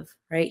love,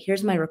 right?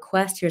 Here's my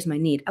request. Here's my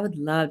need. I would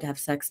love to have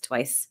sex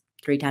 2,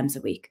 3 times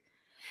a week.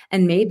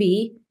 And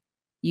maybe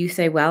you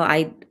say, well,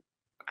 I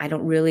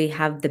don't really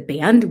have the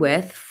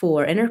bandwidth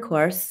for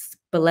intercourse,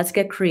 but let's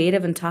get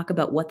creative and talk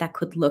about what that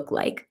could look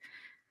like.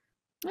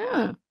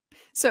 Yeah.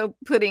 So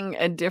putting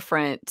it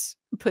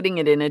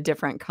in a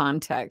different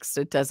context.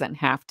 It doesn't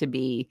have to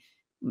be,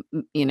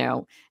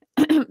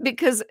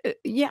 because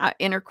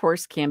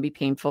intercourse can be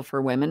painful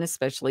for women,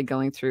 especially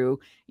going through,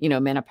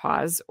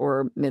 menopause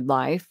or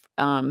midlife.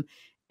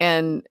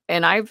 And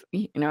I've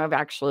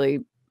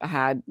actually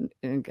had,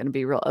 I'm going to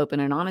be real open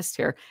and honest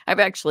here. I've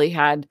actually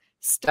had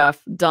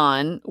stuff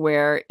done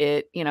where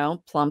it,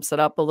 plumps it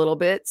up a little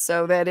bit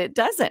so that it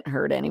doesn't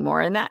hurt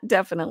anymore. And that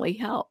definitely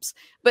helps,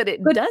 but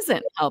it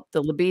doesn't help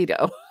the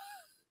libido.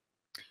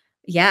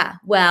 Yeah,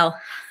 well,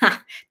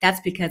 that's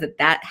because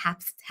that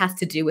has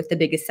to do with the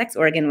biggest sex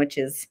organ, which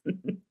is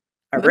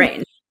our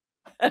brain.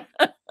 Yeah.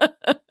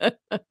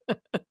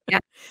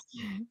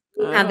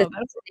 We have the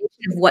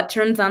combination of what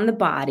turns on the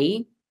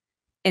body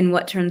and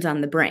what turns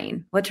on the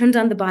brain. What turns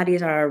on the body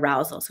is our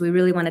arousal. So we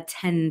really want to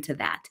tend to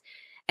that.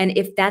 And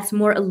if that's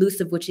more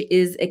elusive, which it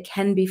is, it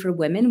can be for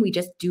women, we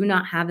just do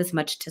not have as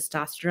much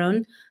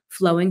testosterone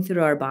flowing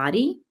through our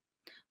body,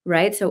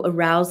 right? So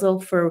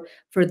arousal for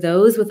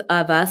those of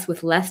us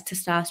with less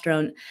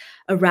testosterone,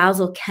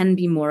 arousal can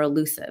be more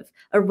elusive.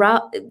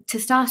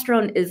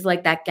 Testosterone is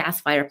like that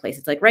gas fireplace.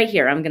 It's like right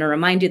here. I'm going to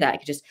remind you that I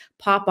could just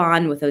pop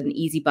on with an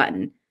easy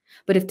button.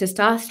 But if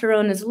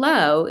testosterone is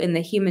low in the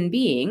human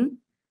being,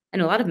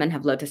 and a lot of men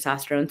have low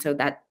testosterone, so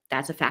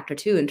that's a factor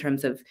too in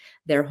terms of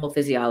their whole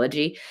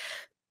physiology.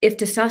 If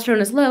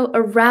testosterone is low,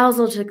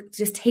 arousal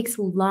just takes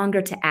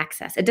longer to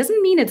access. It doesn't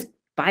mean it's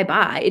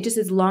bye-bye. It just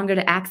is longer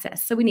to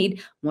access. So we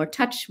need more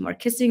touch, more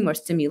kissing, more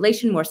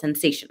stimulation, more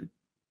sensation.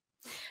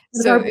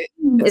 So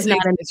it's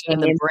in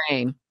the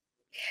brain.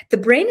 The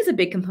brain is a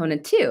big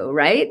component too,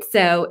 right?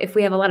 So if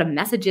we have a lot of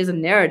messages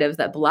and narratives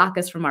that block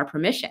us from our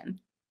permission,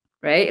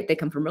 right? If they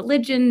come from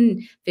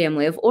religion,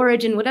 family of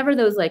origin, whatever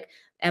those, like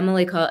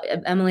Emily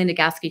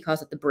Nagoski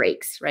calls it, the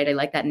breaks, right? I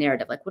like that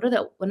narrative. Like what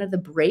are the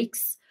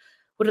breaks?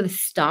 What are the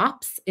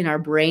stops in our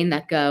brain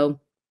that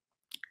go,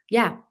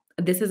 yeah,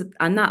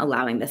 I'm not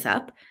allowing this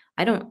up.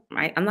 I'm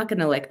not going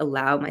to like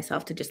allow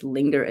myself to just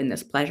linger in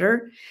this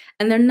pleasure.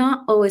 And they're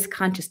not always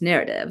conscious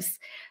narratives.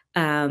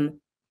 But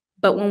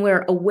when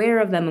we're aware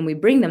of them and we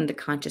bring them to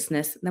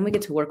consciousness, then we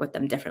get to work with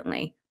them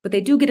differently. But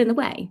they do get in the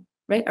way,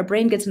 right? Our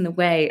brain gets in the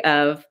way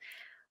of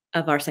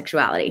our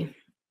sexuality.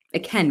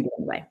 It can get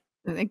in the way.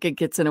 I think it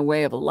gets in the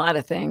way of a lot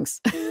of things.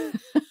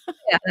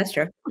 Yeah, that's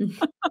true.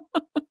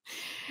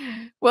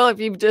 Well,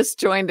 if you've just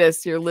joined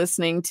us, you're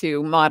listening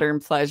to Modern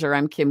Pleasure.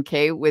 I'm Kim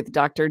K with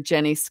Dr.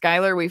 Jenny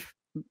Schuyler. We've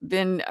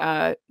been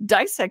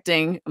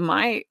dissecting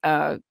my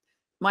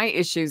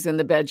issues in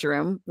the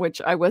bedroom, which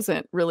I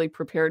wasn't really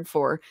prepared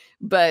for.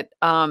 But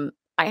I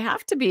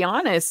have to be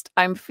honest,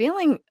 I'm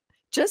feeling,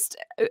 just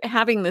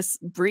having this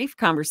brief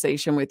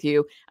conversation with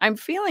you, I'm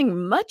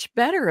feeling much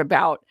better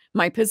about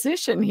my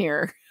position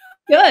here.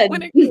 Good.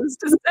 When it comes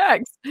to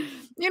sex,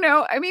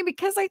 I mean,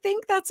 because I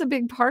think that's a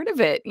big part of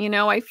it.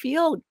 I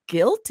feel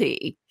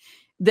guilty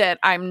that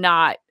I'm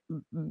not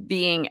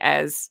being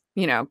as,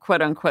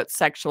 quote unquote,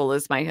 sexual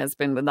as my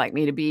husband would like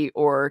me to be,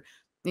 or,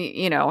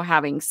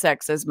 having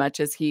sex as much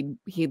as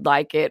he'd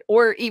like it,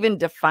 or even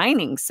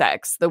defining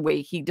sex the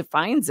way he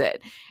defines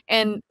it.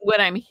 And what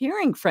I'm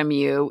hearing from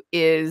you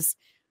is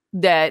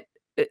that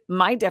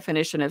my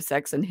definition of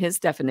sex and his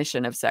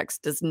definition of sex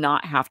does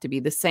not have to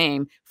be the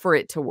same for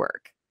it to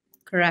work.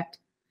 Correct.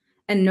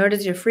 And nor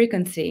does your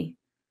frequency,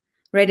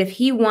 right? If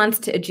he wants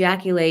to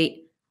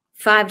ejaculate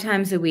 5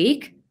 times a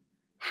week,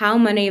 how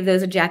many of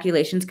those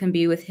ejaculations can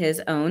be with his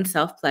own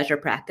self-pleasure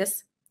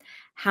practice?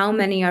 How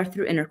many are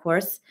through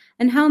intercourse?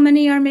 And how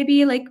many are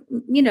maybe like,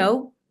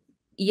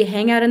 you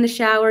hang out in the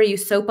shower, you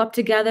soap up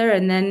together,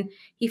 and then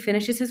he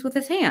finishes his with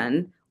his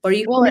hand. Or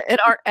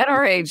at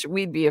our age,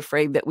 we'd be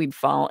afraid that we'd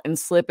fall and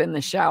slip in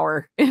the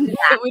shower, and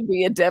it would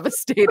be a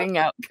devastating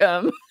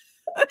outcome.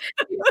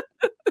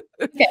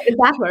 Okay, does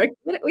that work?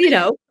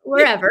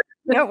 Wherever.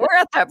 We're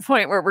at that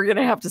point where we're going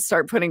to have to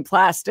start putting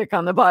plastic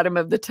on the bottom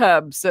of the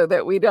tub so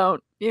that we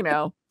don't,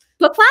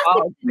 put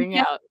plastic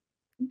out.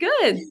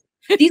 Good.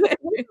 These are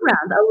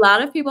around. A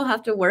lot of people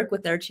have to work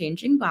with their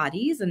changing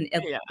bodies and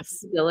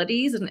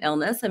disabilities and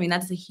illness. I mean,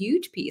 that's a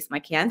huge piece. My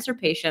cancer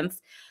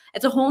patients,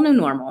 it's a whole new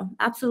normal.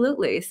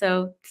 Absolutely.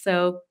 So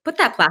put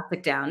that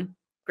plastic down.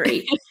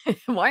 Great.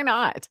 Why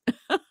not?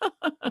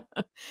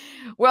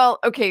 Well,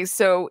 okay.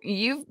 So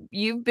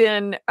you've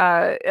been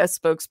a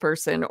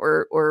spokesperson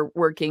or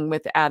working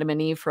with Adam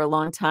and Eve for a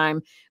long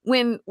time.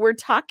 When we're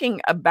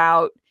talking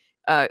about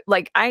I'm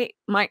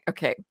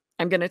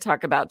going to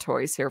talk about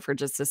toys here for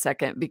just a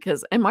second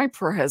and my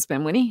poor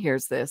husband, when he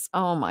hears this,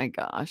 oh my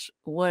gosh,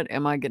 what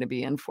am I going to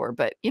be in for?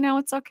 But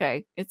it's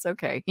okay. It's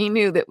okay. He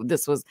knew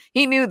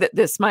that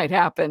this might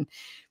happen.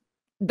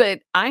 But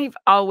I've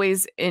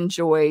always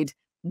enjoyed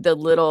the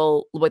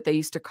little, what they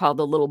used to call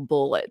the little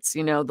bullets,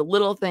 the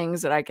little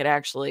things that I could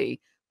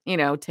actually,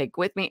 take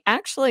with me.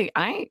 Actually,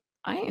 I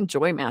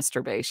enjoy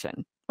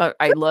masturbation.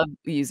 I love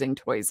using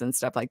toys and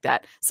stuff like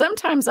that.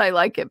 Sometimes I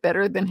like it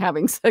better than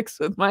having sex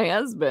with my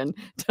husband.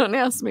 Don't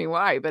ask me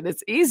why, but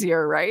it's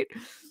easier, right?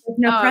 There's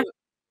no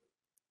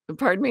pressure.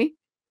 Pardon me?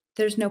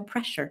 There's no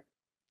pressure.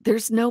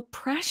 There's no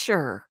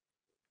pressure.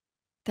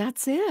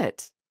 That's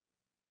it.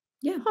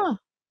 Yeah. Huh.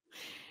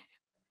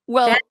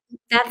 Well,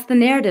 that's the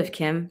narrative,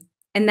 Kim.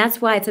 And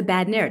that's why it's a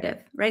bad narrative,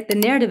 right? The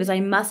narrative is I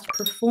must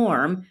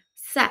perform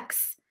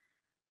sex,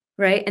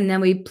 right? And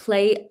then we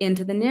play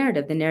into the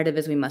narrative. The narrative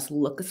is we must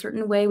look a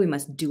certain way. We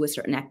must do a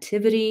certain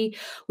activity.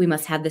 We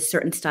must have this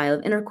certain style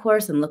of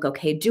intercourse and look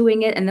okay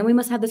doing it. And then we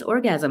must have this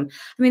orgasm.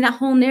 I mean, that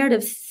whole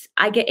narrative,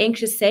 I get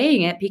anxious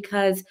saying it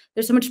because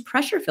there's so much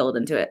pressure filled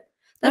into it.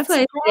 That's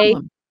why I say,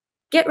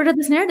 get rid of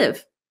this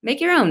narrative. Make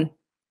your own.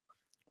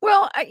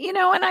 Well,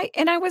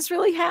 and I was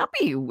really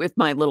happy with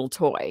my little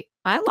toy.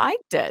 I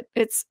liked it.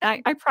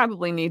 I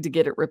probably need to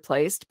get it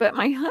replaced, but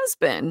my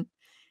husband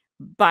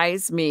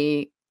buys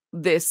me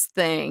this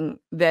thing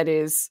that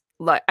is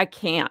like, I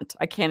can't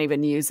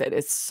even use it.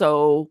 It's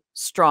so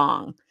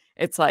strong.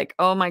 It's like,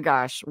 oh my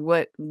gosh,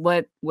 what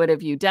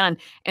have you done?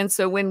 And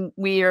so when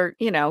we are,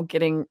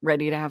 getting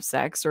ready to have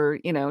sex or,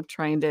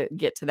 trying to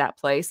get to that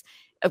place,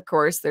 of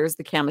course, there's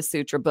the Kama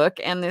Sutra book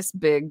and this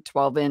big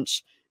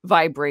 12-inch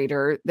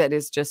vibrator that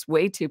is just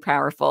way too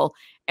powerful.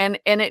 And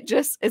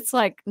it's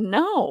like,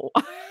 no,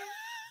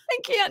 I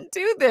can't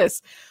do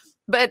this.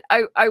 But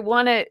I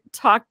want to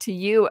talk to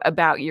you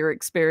about your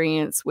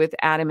experience with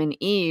Adam and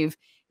Eve.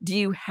 Do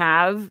you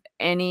have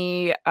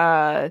any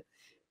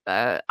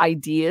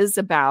ideas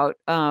about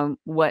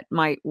what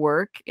might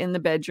work in the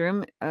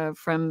bedroom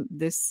from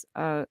this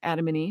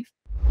Adam and Eve?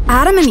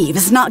 Adam and Eve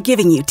is not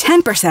giving you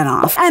 10%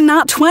 off and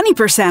not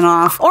 20%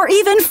 off or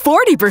even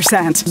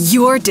 40%.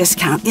 Your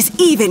discount is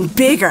even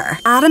bigger.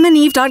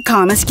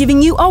 AdamandEve.com is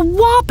giving you a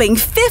whopping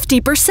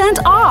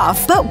 50%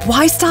 off. But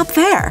why stop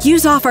there?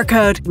 Use offer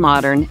code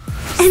MODERN.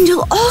 And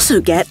you'll also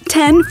get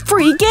 10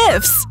 free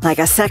gifts, like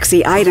a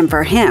sexy item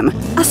for him,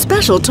 a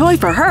special toy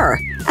for her,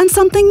 and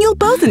something you'll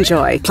both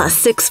enjoy, plus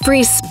 6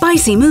 free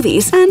spicy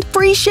movies and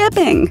free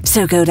shipping.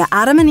 So go to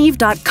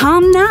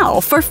AdamandEve.com now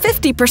for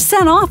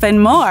 50% off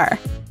and more.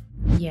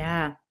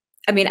 Yeah.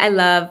 I mean, I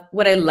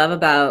love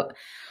about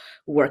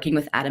working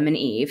with Adam and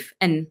Eve.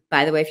 And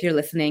by the way, if you're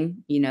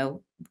listening,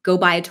 go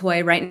buy a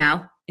toy right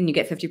now and you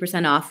get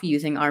 50% off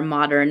using our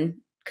MODERN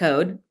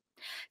code.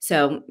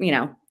 So,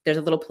 there's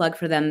a little plug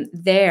for them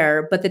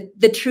there. But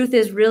the truth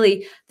is,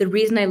 really, the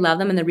reason I love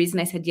them and the reason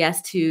I said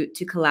yes to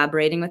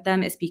collaborating with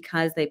them is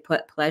because they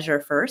put pleasure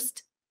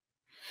first.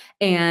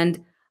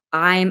 And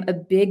I'm a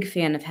big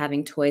fan of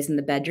having toys in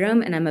the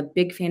bedroom, and I'm a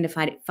big fan of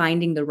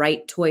finding the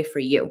right toy for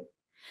you.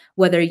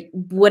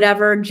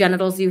 Whatever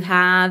genitals you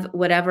have,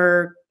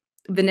 whatever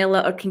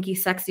vanilla or kinky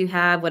sex you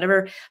have,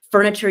 whatever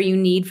furniture you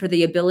need for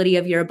the ability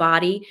of your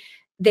body,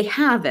 they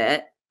have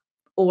it,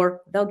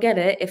 or they'll get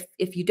it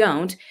if you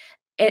don't.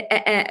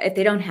 If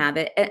they don't have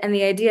it. And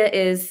the idea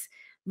is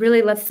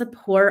really, let's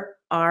support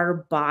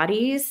our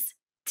bodies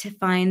to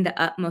find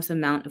the utmost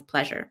amount of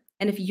pleasure.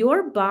 And if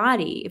your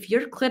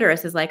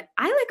clitoris is like,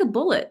 I like a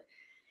bullet,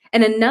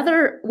 and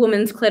another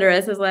woman's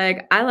clitoris is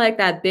like, I like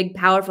that big,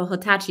 powerful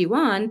Hitachi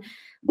wand,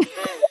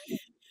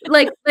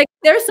 like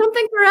there's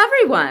something for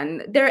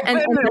everyone.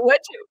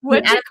 What'd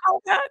you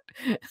call that?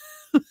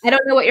 I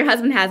don't know what your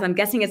husband has. I'm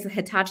guessing it's a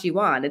Hitachi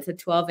wand. It's a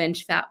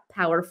 12-inch fat,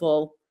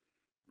 powerful.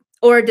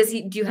 Or do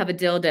you have a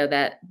dildo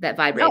that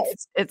vibrates? No,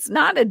 it's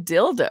not a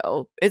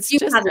dildo. It's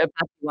just a Hitachi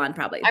one,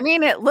 probably. I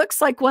mean, it looks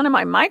like one of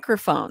my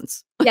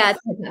microphones. Yeah,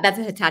 that's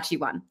a Hitachi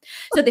one.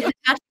 So the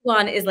Hitachi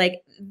one is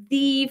like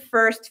the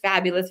first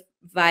fabulous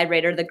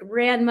vibrator, the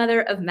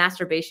grandmother of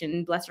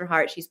masturbation. Bless her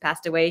heart, she's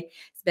passed away.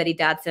 It's Betty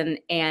Dodson,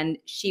 and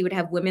she would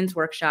have women's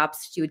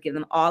workshops. She would give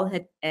them all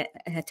a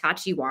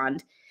Hitachi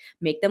wand,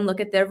 make them look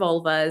at their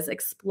vulvas,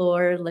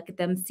 explore, look at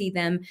them, see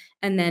them,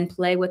 and then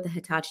play with the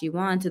Hitachi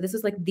wand. So this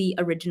was like the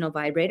original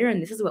vibrator, and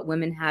this is what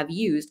women have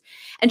used.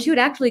 And she would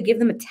actually give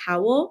them a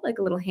towel, like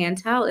a little hand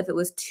towel, if it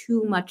was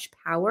too much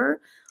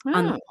power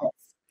on the pulse.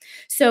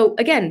 So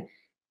again,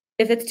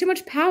 if it's too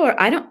much power,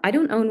 I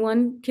don't own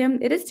one,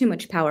 Kim. It is too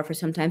much power for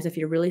sometimes if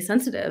you're really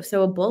sensitive.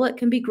 So a bullet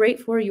can be great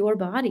for your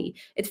body.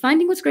 It's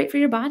finding what's great for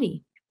your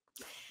body.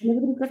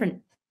 Everybody's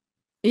different.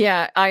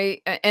 Yeah,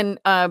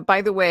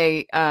 by the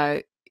way,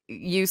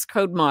 use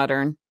code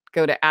MODERN,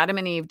 go to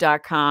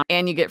adamandeve.com,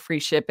 and you get free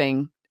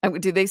shipping.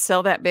 Do they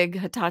sell that big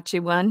Hitachi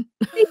one?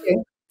 They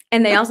do.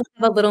 And they also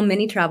have a little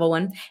mini travel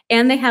one,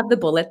 and they have the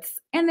bullets,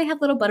 and they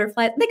have little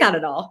butterflies. They got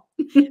it all.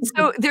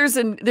 So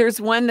there's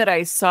one that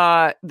I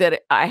saw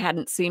that I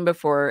hadn't seen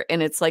before,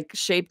 and it's like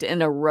shaped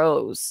in a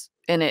rose,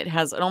 and it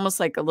has almost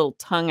like a little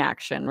tongue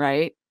action,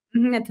 right?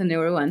 That's a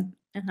newer one.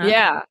 Uh-huh.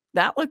 Yeah,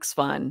 that looks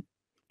fun.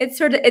 It's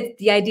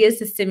the idea is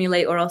to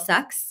stimulate oral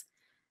sex.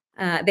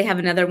 They have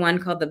another one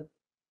called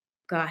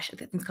I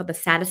think it's called the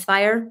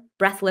Satisfier,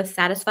 breathless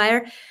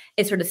Satisfier.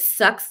 It sort of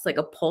sucks, like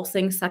a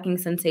pulsing, sucking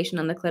sensation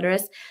on the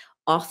clitoris,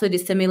 also to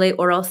stimulate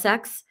oral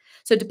sex.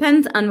 So it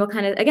depends on what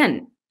kind of,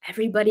 again,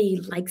 everybody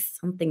likes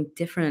something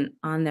different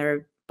on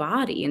their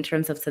body in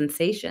terms of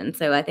sensation.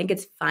 So I think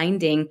it's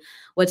finding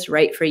what's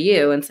right for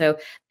you. And so,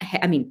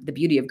 I mean, the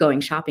beauty of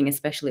going shopping,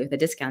 especially with a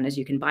discount, is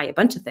you can buy a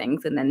bunch of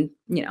things and then,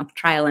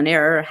 trial and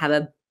error, have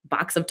a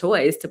box of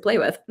toys to play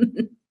with.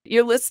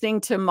 You're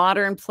listening to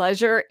Modern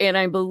Pleasure, and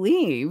I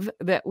believe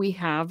that we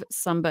have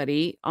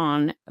somebody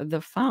on the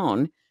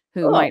phone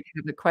who might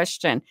have a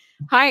question.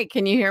 Hi,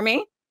 can you hear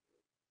me?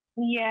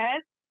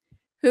 Yes.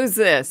 Who's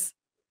this?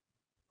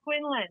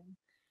 Quinlan.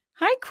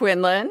 Hi,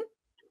 Quinlan.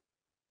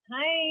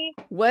 Hi.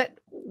 What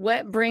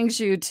brings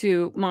you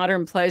to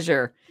Modern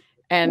Pleasure?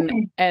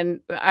 And I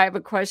have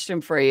a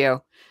question for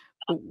you.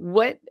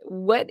 What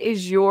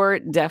is your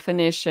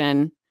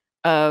definition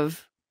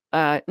of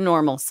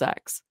normal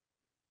sex?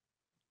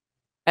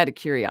 Out of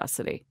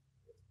curiosity.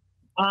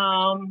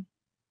 What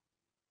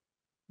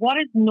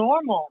is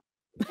normal?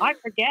 I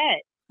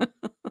forget.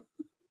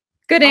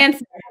 Good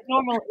answer.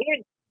 Normal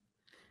is.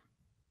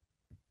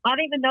 I don't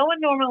even know what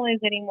normal is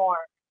anymore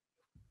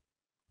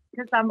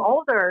because I'm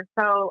older.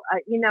 So,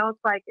 it's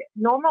like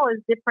normal is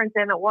different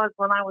than it was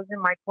when I was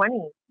in my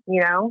 20s,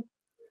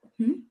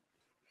 Mm-hmm.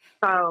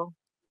 So,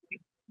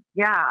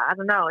 yeah, I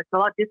don't know. It's a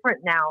lot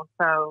different now.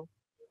 So,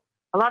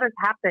 a lot has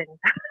happened.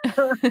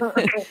 So,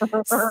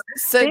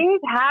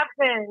 Things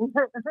happen.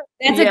 That's a great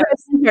answer.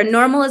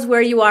 Normal is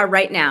where you are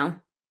right now.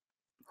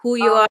 Who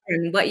you are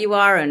and what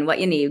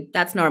you need.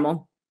 That's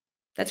normal.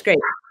 That's great.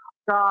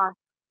 Gosh.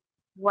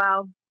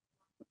 Well,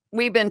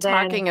 we've been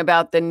talking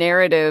about the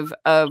narrative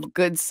of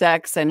good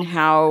sex and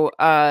how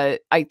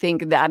I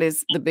think that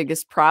is the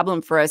biggest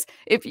problem for us.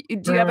 Do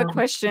you have a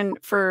question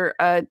for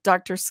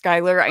Dr.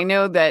 Schuyler? I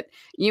know that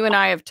you and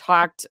I have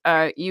talked.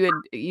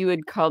 You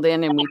had called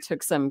in and we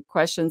took some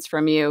questions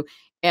from you,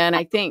 and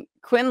I think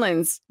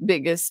Quinlan's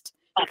biggest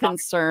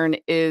concern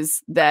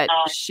is that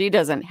she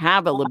doesn't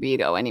have a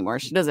libido anymore.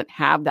 She doesn't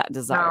have that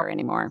desire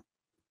anymore.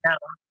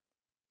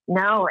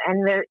 No,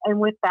 and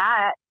with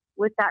that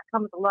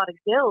comes a lot of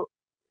guilt.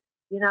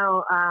 You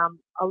know,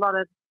 a lot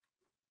of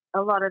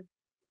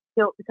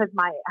guilt because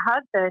my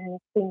husband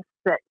thinks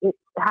that it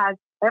has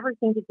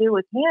everything to do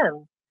with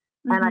him,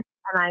 and I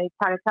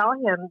try to tell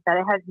him that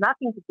it has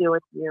nothing to do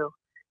with you.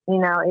 You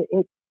know,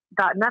 it's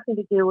got nothing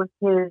to do with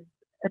his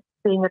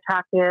being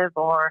attractive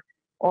or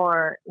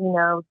you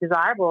know,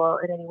 desirable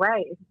in any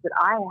way. It's that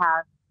I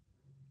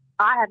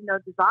have no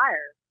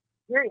desire.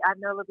 Period. I have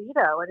no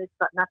libido, and it's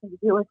got nothing to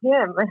do with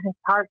him. And it's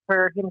hard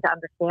for him to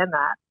understand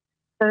that.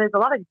 So there's a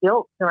lot of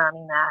guilt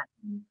surrounding that.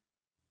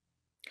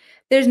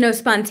 There's no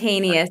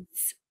spontaneous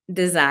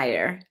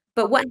desire.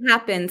 But what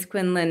happens,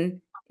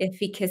 Quinlan, if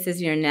he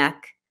kisses your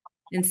neck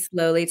and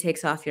slowly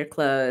takes off your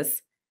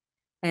clothes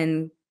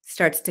and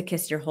starts to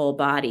kiss your whole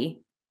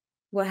body?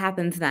 What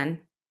happens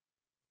then?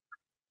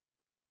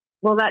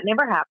 Well, that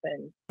never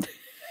happened.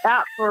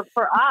 That for us.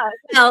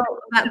 Well,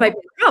 that might be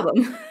a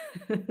problem.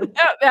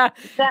 That's.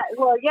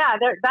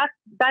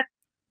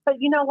 But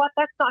you know what?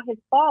 That's not his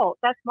fault.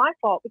 That's my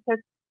fault because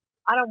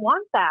I don't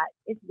want that.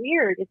 It's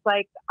weird. It's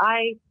like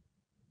and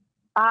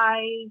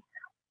I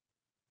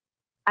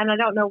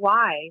don't know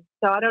why.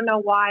 So I don't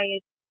know why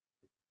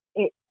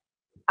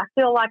I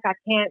feel like I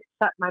can't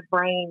shut my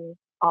brain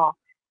off.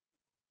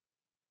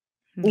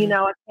 You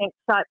know,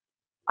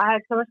 I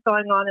have so much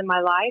going on in my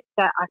life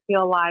that I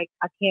feel like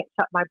I can't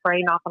shut my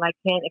brain off and I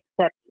can't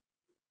accept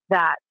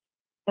that.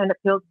 And it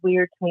feels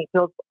weird to me. It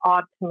feels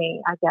odd to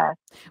me, I guess.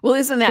 Well,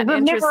 isn't that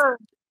interesting?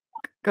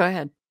 Go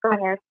ahead. Go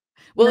ahead.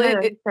 Well,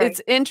 it's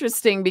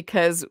interesting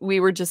because we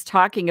were just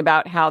talking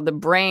about how the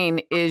brain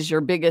is your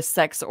biggest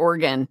sex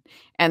organ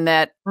and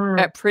that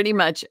pretty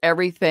much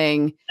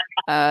everything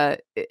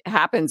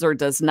happens or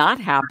does not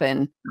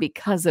happen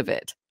because of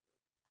it.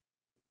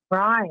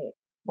 Right.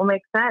 Well,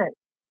 makes sense.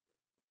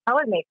 How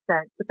it makes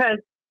sense because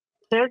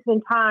there's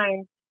been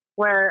times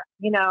where,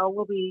 you know,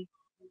 we'll be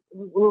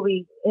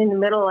in the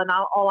middle and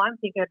all I'm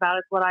thinking about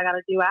is what I got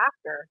to do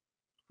after.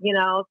 You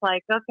know, it's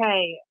like,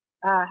 okay,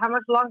 how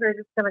much longer is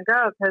this going to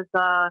go? Because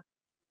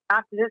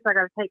after this, I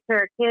got to take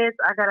care of kids.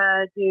 I got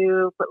to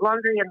put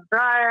laundry in the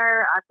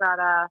dryer. I got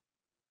to,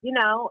 you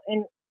know,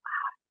 and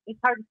it's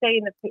hard to stay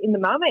in the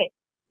moment.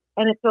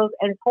 And it feels,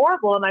 and it's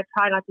horrible. And I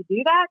try not to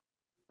do that,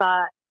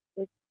 but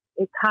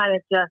it kind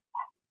of just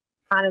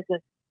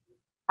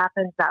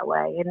happens that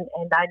way. And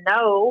I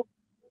know,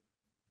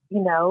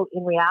 you know,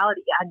 in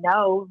reality, I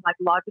know like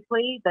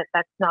logically that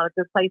that's not a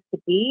good place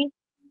to be.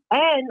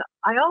 And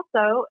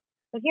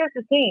but here's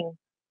the thing.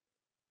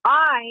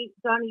 I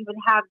don't even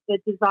have the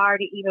desire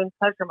to even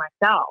pleasure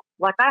myself.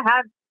 Like I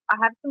have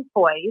some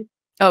toys.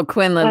 Oh,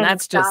 Quinlan,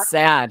 that's just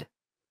sad.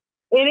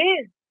 It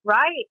is,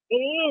 right? It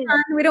is.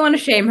 We don't want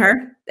to shame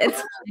her.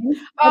 It's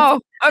oh,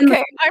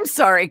 okay. I'm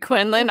sorry,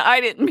 Quinlan.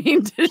 I didn't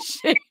mean to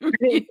shame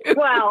you.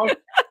 Well,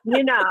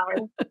 you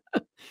know,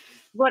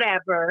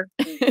 whatever.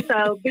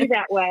 So be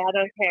that way. I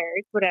don't care.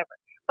 It's whatever.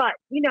 But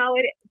you know,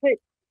 it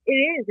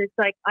is. It's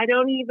like I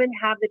don't even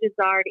have the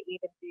desire to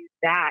even do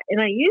that,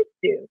 and I used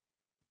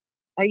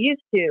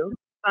to,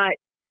 but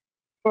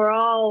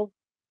for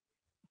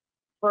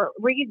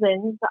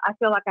reasons, I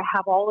feel like I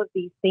have all of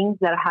these things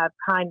that I have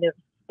kind of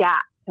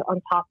stacked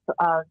on top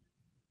of,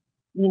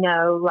 you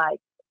know, like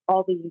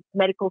all these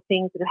medical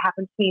things that have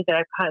happened to me that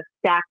I've kind of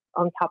stacked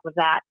on top of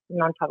that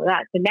and on top of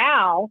that. So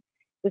now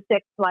the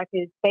sex life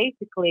is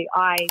basically,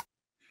 I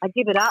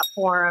give it up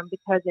for him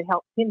because it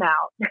helps him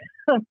out.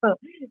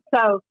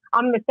 So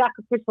I'm the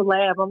sacrificial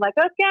lamb. I'm like,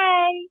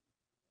 okay,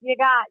 you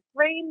got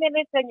 3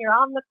 minutes and you're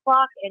on the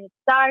clock and it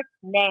starts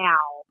now.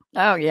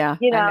 Oh, yeah.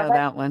 You know, I know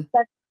that one.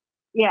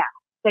 Yeah.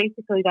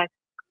 Basically, that's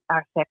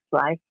our sex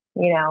life,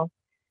 you know.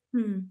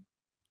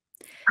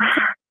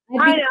 I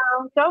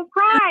know. Don't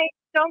cry.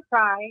 Don't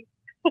cry.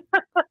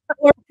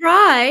 Or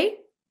cry.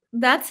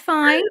 That's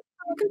fine.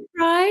 You can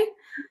cry.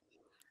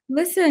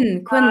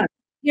 Listen, Quinn,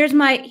 here's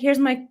my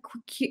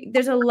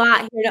there's a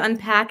lot here to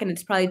unpack and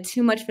it's probably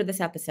too much for this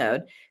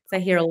episode because I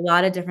hear a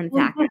lot of different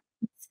factors.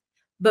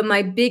 But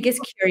my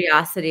biggest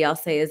curiosity, I'll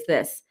say, is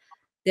this.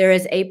 There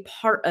is a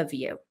part of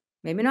you,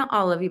 maybe not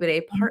all of you, but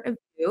a part of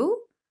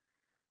you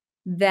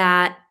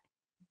that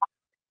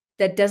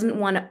doesn't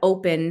want to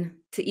open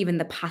to even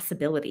the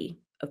possibility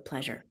of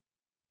pleasure.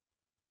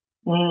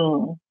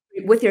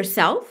 with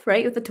yourself,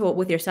 right? With the toy,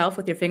 with yourself,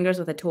 with your fingers,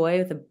 with a toy,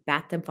 with a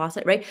bathtub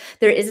faucet, right?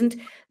 There isn't,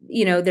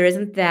 there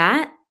isn't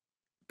that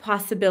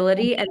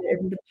possibility, and there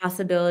isn't the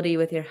possibility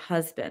with your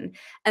husband.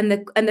 And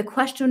the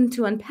question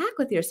to unpack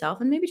with yourself,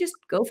 and maybe just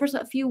go for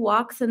a few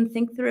walks and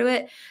think through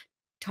it,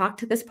 talk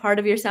to this part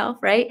of yourself,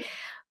 right?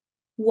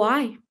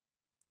 Why?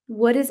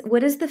 What is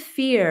the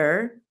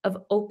fear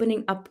of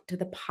opening up to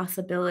the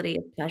possibility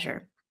of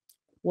pleasure?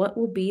 What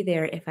will be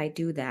there if I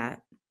do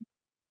that?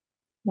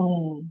 I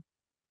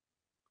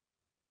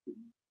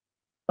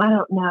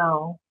don't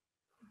know.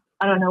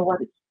 I don't know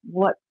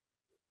what.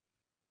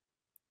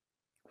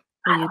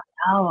 I don't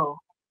know.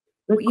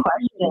 Good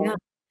question.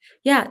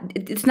 Yeah,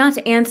 it's not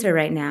to answer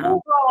right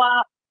now. Grow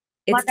up.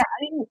 Like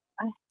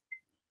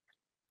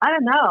I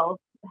don't know.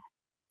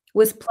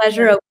 Was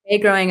pleasure okay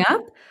growing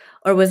up,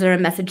 or was there a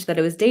message that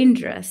it was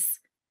dangerous?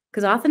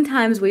 Because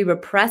oftentimes we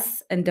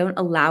repress and don't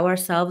allow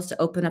ourselves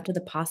to open up to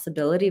the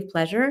possibility of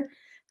pleasure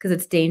because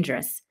it's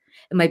dangerous.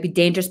 It might be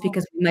dangerous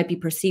because we might be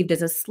perceived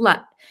as a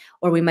slut,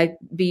 or we might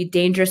be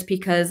dangerous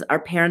because our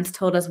parents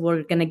told us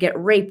we're going to get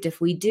raped if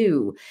we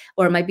do,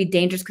 or it might be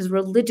dangerous because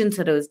religion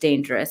said it was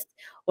dangerous,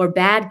 or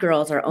bad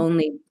girls are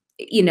only,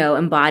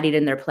 embodied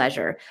in their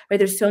pleasure, right?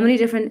 There's so many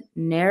different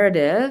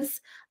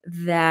narratives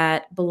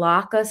that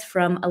block us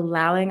from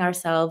allowing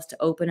ourselves to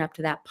open up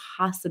to that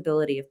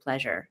possibility of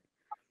pleasure.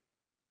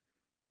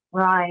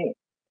 Right.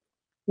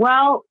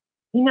 Well,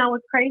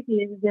 what's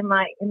crazy is in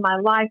my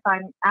life,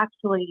 I'm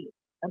actually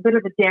a bit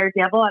of a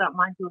daredevil. I don't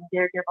mind doing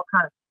daredevil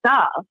kind of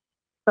stuff.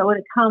 But when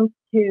it comes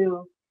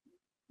to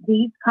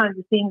these kinds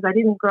of things, I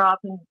didn't grow up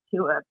in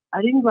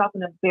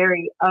a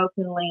very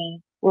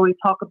openly where we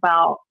talk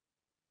about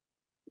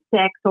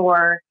sex,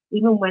 or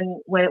even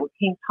when it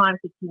came time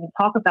to even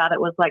talk about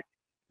it, was like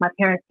my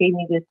parents gave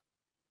me this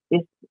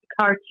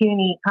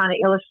cartoony kind of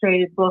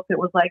illustrated book. It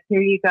was like,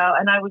 here you go.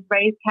 And I was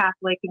raised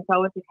Catholic, and so I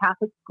went to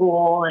Catholic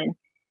school and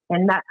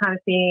that kind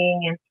of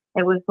thing. And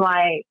it was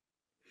like,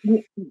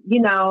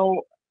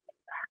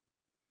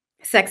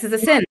 sex is a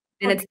sin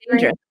and it's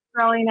dangerous.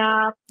 Growing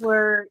up,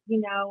 where,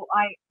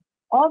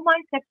 all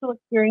my sexual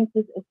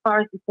experiences as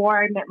far as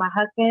before I met my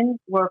husband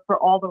were for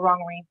all the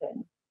wrong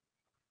reasons.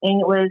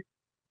 And it was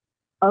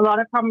a lot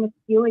of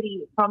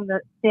promiscuity from the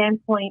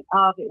standpoint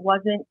of it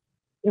was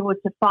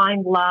to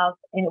find love,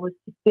 and it was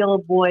to fill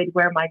a void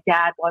where my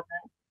dad wasn't.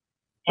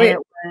 And Wait, it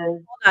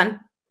was, hold on.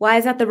 Why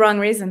is that the wrong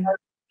reason?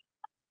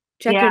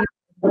 Check yeah.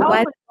 Why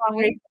is the wrong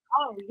reason?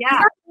 Oh,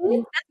 yeah.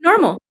 That's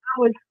normal.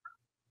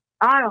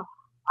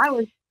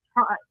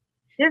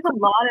 There's a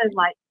lot of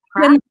like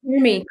crap. Quinlan, hear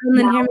me.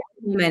 Quinlan, hear me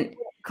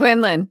for a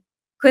moment.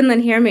 Quinlan,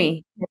 hear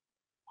me.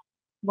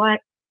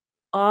 What?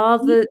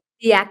 All the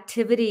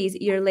activities,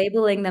 you're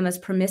labeling them as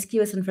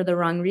promiscuous and for the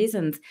wrong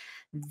reasons.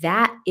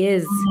 That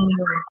is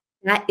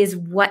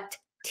what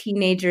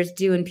teenagers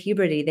do in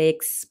puberty. They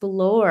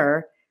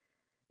explore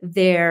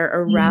their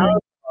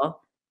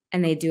arousal,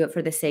 and they do it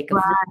for the sake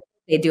of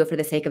they do it for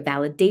the sake of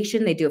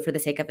validation. They do it for the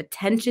sake of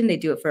attention. They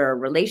do it for a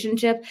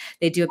relationship.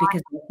 They do it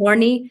because they're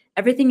horny.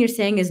 Everything you're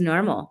saying is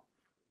normal.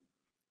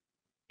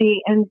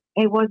 See, and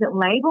it wasn't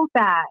labeled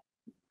that,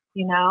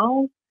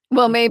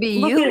 Well, maybe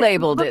you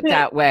labeled it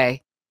that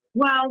way.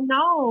 Well,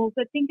 no,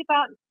 but think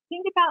about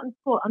in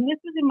school. And this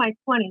was in my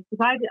 20s,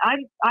 because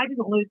I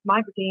didn't lose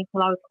my virginity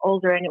until I was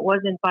older, and it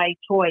wasn't by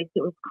choice.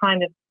 It was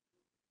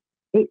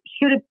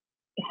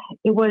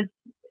it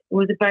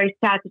was a very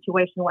sad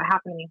situation what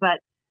happened to me, but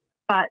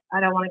I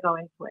don't want to go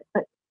into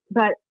it.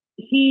 But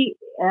he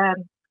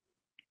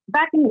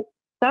back in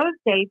those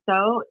days,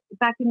 though,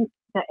 back in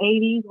the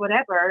 80s,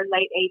 whatever,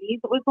 late 80s,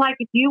 it was like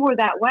if you were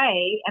that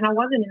way, and I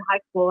wasn't in high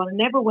school, and I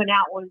never went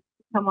out with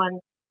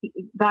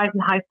guys in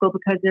high school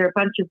because they're a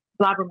bunch of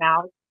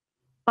blabbermouths,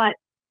 but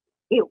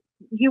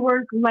you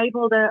were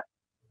labeled a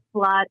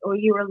slut, or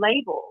you were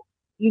labeled,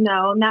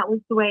 and that was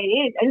the way it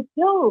is. And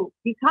still,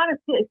 it's kind of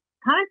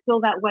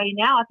still that way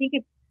now. I think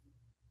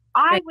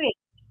I wish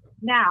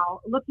now,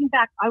 looking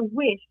back, I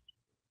wish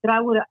that I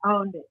would have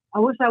owned it. I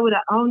wish I would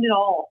have owned it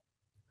all.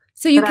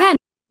 So you can,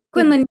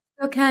 Quinlan, you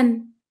still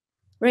can.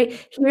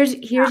 Right? Here's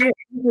your answer.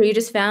 You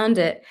just found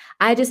it.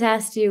 I just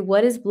asked you,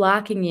 what is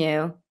blocking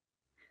you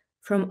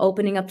from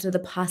opening up to the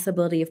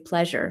possibility of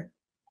pleasure?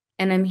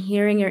 And I'm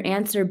hearing your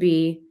answer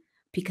be,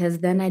 because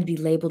then I'd be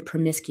labeled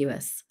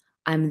promiscuous.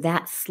 I'm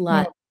that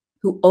slut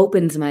who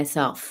opens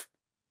myself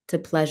to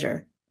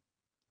pleasure,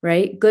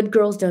 right? Good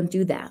girls don't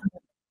do that.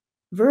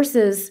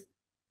 Versus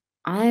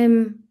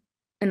I'm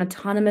an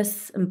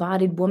autonomous,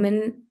 embodied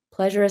woman.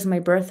 Pleasure is my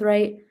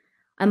birthright.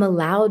 I'm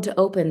allowed to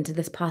open to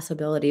this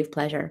possibility of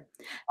pleasure.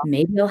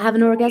 Maybe I'll have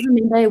an orgasm,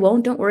 maybe I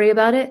won't. Don't worry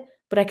about it.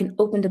 But I can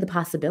open to the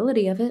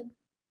possibility of it.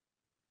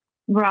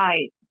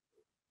 Right.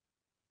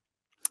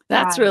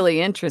 That's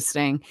really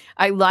interesting.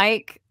 I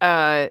like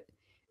that.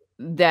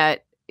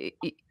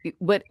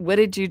 What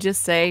did you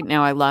just say?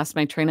 Now I lost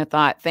my train of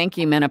thought. Thank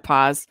you,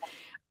 menopause.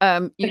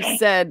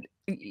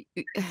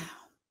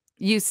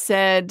 You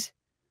said,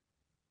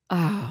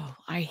 oh,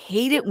 I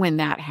hate it when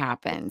that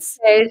happens.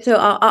 Okay, so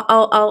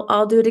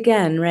I'll do it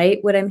again, right?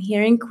 What I'm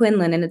hearing,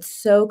 Quinlan, and it's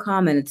so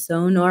common, it's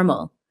so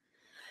normal.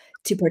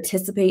 to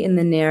participate in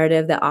the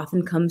narrative that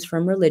often comes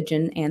from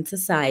religion and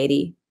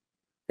society,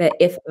 that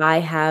if I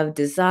have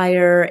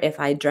desire, if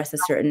I dress a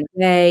certain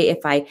way,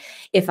 if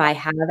I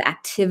have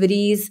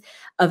activities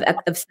of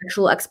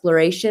sexual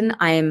exploration,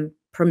 I am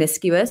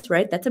promiscuous,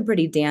 right? That's a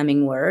pretty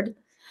damning word.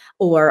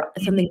 Or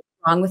something's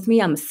wrong with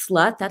me, I'm a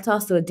slut. That's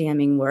also a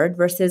damning word.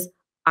 Versus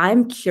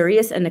I'm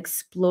curious and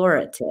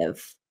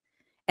explorative.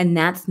 And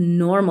that's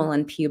normal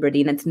in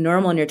puberty, and it's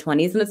normal in your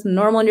 20s, and it's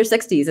normal in your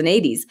 60s and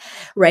 80s,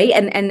 right?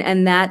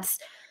 And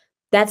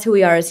that's who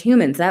we are as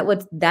humans.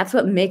 That's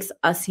what makes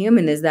us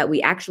human, is that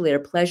we actually are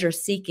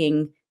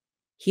pleasure-seeking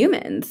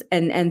humans.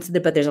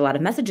 But there's a lot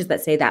of messages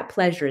that say that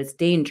pleasure is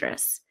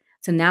dangerous.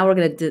 So now we're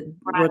going to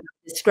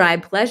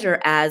describe pleasure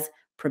as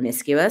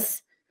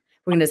promiscuous.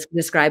 We're going to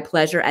describe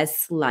pleasure as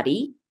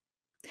slutty.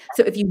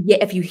 So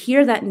if you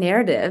hear that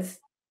narrative,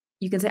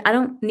 you can say, I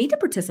don't need to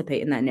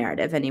participate in that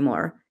narrative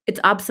anymore. It's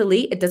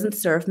obsolete. It doesn't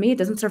serve me. It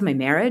doesn't serve my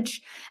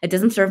marriage. It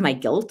doesn't serve my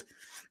guilt.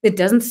 It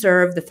doesn't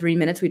serve the 3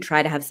 minutes we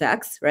try to have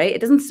sex, right?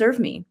 It doesn't serve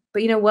me.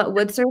 But you know what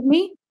would serve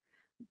me?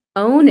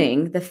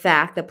 Owning the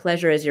fact that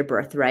pleasure is your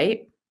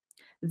birthright,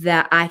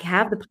 that I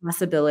have the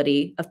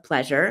possibility of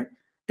pleasure,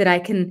 that I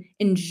can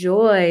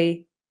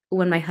enjoy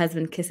when my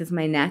husband kisses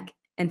my neck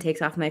and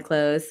takes off my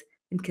clothes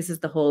and kisses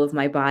the whole of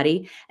my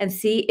body, and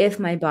see if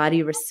my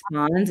body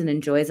responds and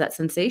enjoys that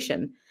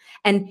sensation.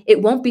 And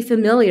it won't be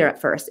familiar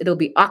at first. It'll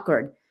be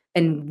awkward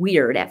and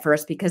weird at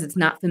first because it's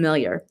not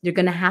familiar. You're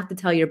going to have to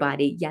tell your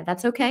body, yeah,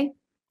 that's okay.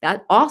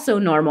 That also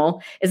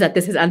normal is that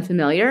this is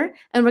unfamiliar,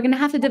 and we're going to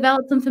have to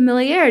develop some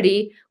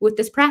familiarity with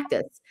this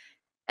practice.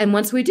 And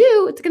once we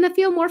do, it's going to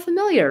feel more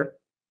familiar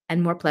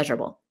and more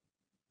pleasurable.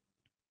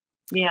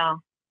 Yeah.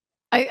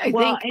 I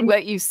think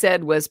what you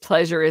said was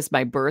pleasure is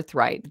my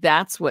birthright.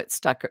 That's what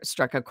struck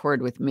a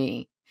chord with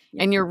me.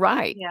 And you're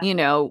right. Yeah. You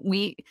know,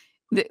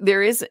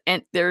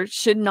 there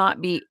should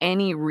not be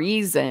any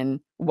reason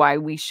why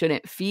we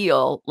shouldn't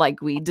feel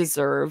like we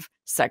deserve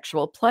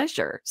sexual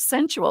pleasure,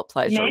 sensual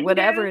pleasure, Men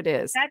whatever do. it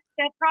is. That's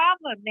the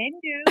problem. Men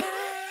do.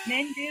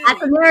 Men do.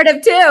 That's a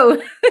narrative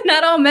too.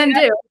 Not all men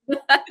do.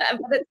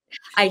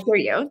 I hear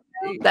you.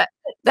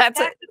 That's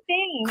the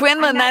thing.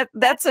 Quinlan,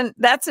 that's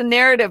a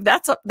narrative.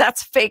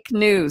 That's fake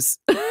news.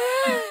 Dude,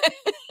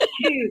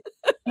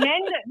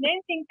 men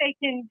think they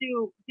can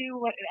do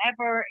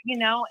whatever, you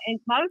know, and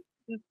most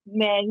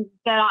men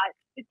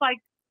it's like,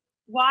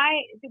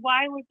 why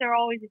was there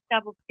always a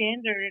double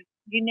standard?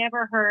 You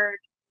never heard,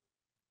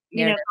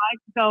 you know, guys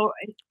go,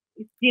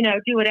 you know,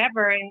 do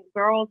whatever, and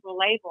girls will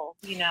label,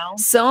 you know.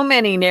 So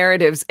many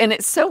narratives. And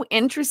it's so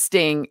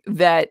interesting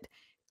that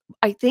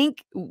I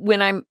think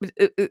when I'm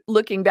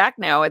looking back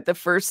now at the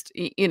first,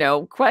 you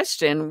know,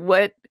 question,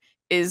 what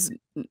is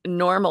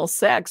normal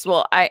sex?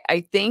 Well,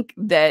 I think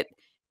that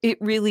it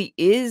really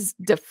is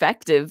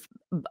defective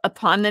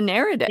upon the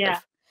narrative. Yeah.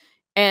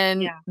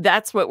 And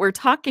that's what we're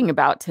talking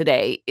about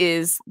today,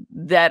 is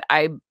that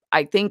I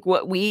think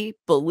what we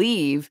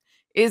believe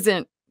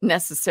isn't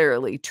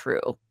necessarily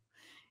true.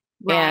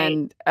 Right.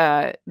 And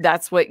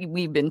that's what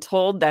we've been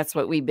told. That's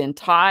what we've been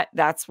taught.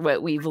 That's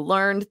what we've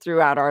learned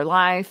throughout our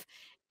life.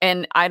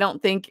 And I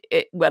don't think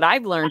what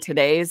I've learned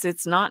today is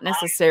it's not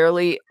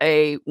necessarily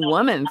a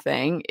woman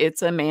thing.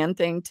 It's a man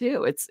thing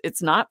too.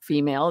 It's not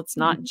female. It's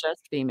not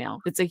just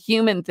female. It's a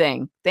human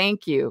thing.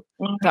 Thank you,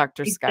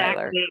 Dr.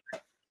 Schuyler.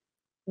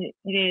 It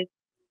is.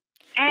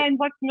 And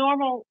what's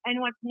normal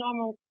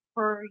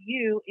for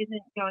you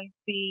isn't going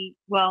to be,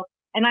 well,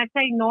 and I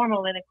say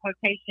normal in a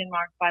quotation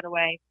mark, by the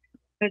way,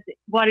 because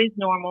what is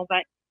normal,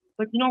 but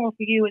what's normal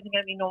for you isn't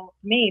going to be normal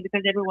for me,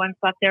 because everyone's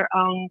got their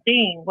own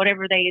thing.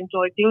 Whatever they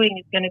enjoy doing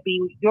is going to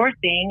be your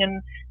thing.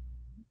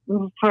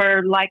 And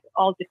for like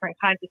all different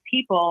kinds of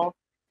people,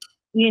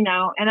 you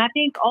know, and I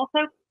think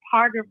also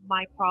part of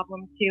my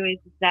problem too is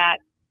that,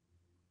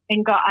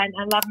 and God, I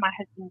love my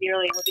husband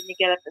dearly. We've been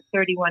together for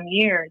 31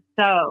 years.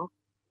 So,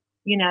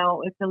 you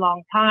know, it's a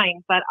long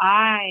time, but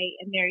I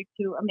am married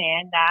to a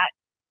man that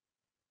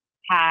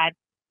had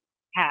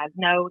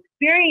no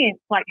experience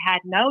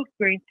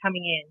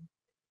coming in.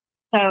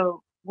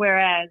 So,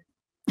 whereas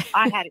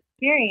I had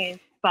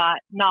experience, but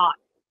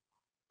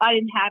I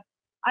didn't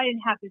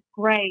have this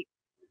great,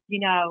 you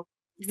know,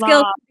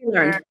 love,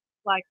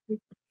 like,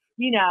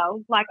 you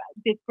know, like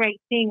this great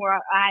thing where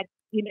I had,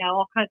 you know,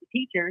 all kinds of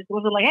teachers. It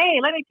wasn't like, hey,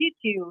 let me teach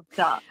you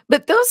stuff.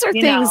 But those are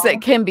things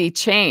that can be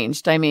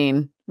changed. I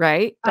mean,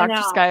 right,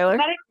 Dr. Schuyler?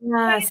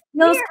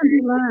 Skills can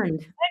be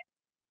learned.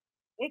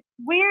 It's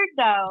weird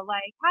though.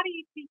 Like, how do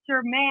you teach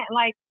your man?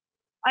 Like,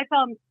 I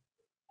tell him,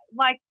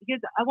 like,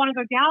 because I want to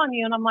go down on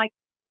you, and I'm like,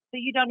 so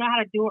you don't know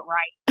how to do it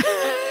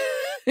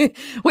right.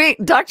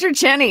 Wait, Dr.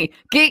 Cheney,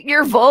 get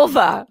your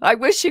vulva. I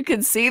wish you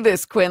could see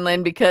this,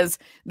 Quinlan, because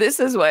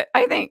this is what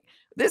I think.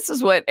 This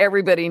is what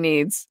everybody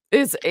needs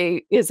is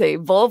a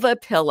vulva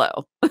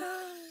pillow.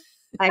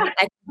 You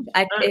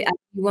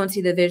won't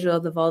see the visual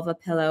of the vulva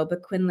pillow,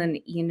 but Quinlan,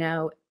 you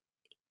know,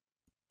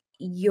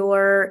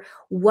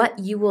 what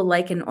you will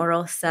like in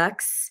oral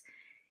sex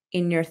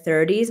in your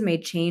 30s may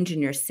change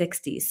in your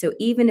 60s. So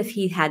even if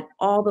he had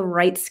all the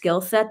right skill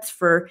sets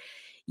for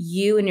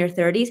you in your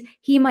 30s,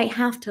 he might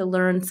have to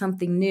learn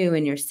something new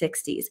in your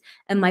 60s.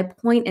 And my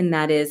point in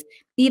that is,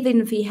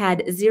 even if he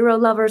had 0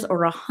 lovers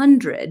or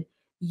 100,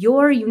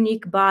 your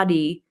unique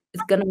body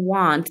is going to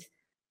want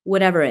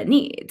whatever it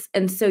needs.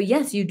 And so,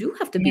 yes, you do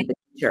have to be the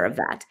teacher of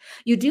that.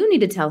 You do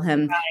need to tell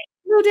him,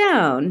 slow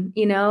down,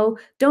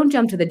 don't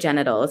jump to the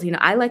genitals.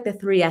 I like the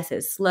 3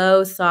 S's: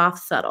 slow,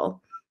 soft,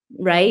 subtle,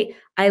 right?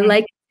 I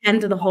like to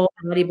tend to the whole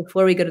body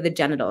before we go to the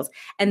genitals.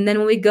 And then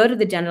when we go to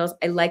the genitals,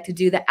 I like to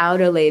do the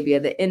outer labia,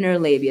 the inner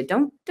labia.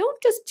 Don't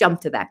just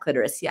jump to that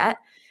clitoris yet.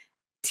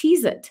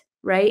 Tease it,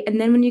 right? And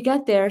then when you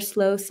get there,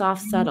 slow,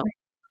 soft, subtle.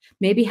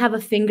 Maybe have a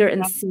finger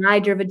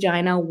inside your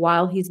vagina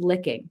while he's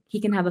licking.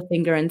 He can have a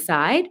finger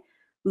inside,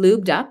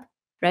 lubed up,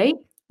 right?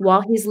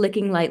 While he's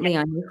licking lightly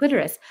on your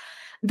clitoris.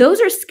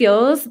 Those are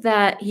skills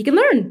that he can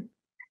learn.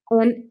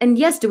 And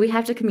yes, do we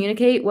have to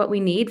communicate what we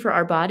need for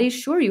our bodies?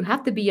 Sure, you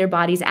have to be your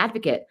body's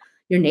advocate.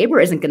 Your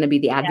neighbor isn't going to be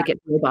the advocate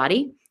for your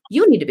body.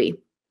 You need to be.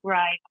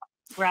 Right.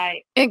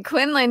 Right. And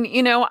Quinlan,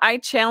 I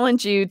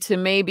challenge you to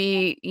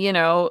maybe,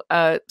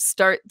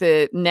 start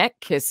the neck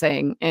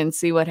kissing and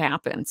see what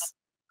happens.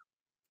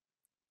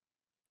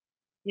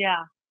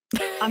 Yeah.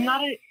 I'm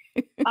not a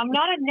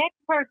neck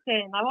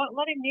person. I won't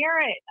let him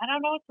near it. I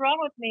don't know what's wrong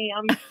with me.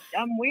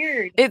 I'm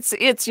weird.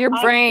 It's your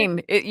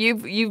brain.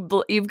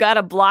 You've got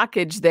a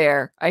blockage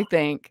there, I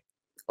think.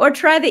 Or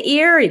try the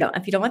ear.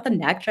 If you don't want the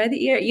neck, try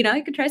the ear. You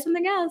could try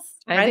something else.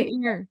 Try the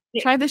ear.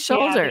 Try the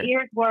shoulder. Yeah, the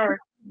ears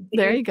work.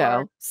 There you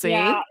go. See?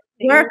 Yeah,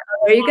 there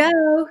you go.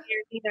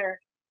 Ears either.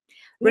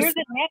 Ears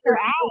and neck are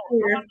out. I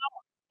don't know.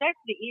 That's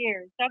the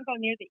ears. Don't go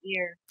near the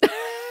ears.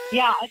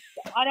 Yeah,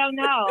 I don't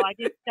know. I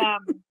just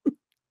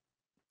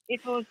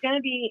if it was going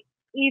to be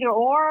either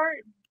or,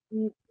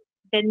 the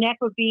neck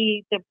would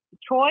be the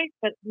choice.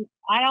 But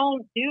I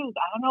don't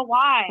know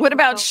why. What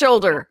about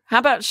shoulder? How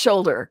about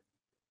shoulder?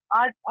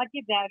 I'd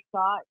give that a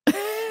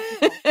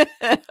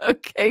shot.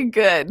 Okay,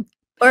 good.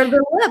 Or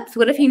the lips.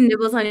 What if he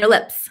nibbles on your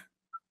lips?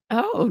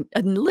 Oh,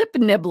 a lip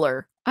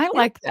nibbler. I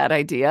like that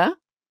idea.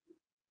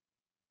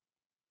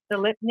 The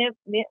lip.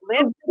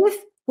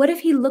 What if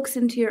he looks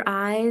into your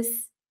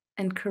eyes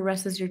and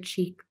caresses your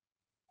cheek?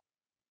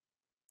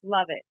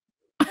 Love it.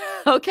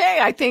 Okay,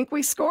 I think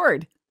we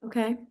scored.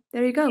 Okay,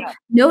 there you go. Yeah.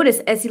 Notice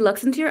as he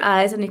looks into your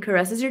eyes and he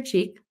caresses your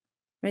cheek,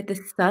 right? The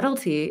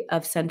subtlety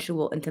of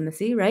sensual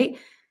intimacy, right?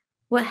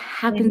 What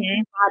happens to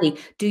your body?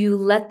 Do you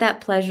let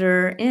that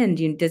pleasure in?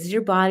 Does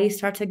your body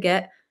start to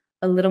get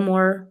a little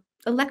more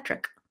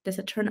electric? Does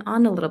it turn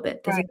on a little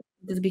bit? Does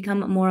it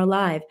become more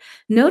alive?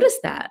 Notice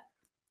that.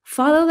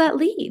 Follow that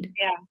lead.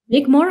 Yeah.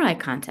 Make more eye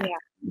contact. Yeah.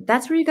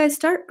 That's where you guys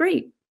start.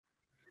 Great.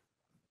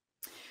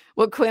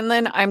 Well,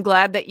 Quinlan, I'm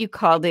glad that you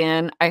called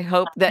in. I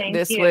hope that Thank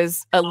this you.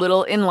 was a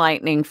little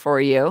enlightening for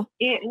you.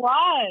 It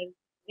was.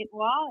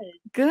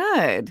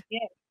 Good.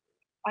 Yes.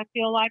 I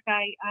feel like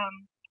I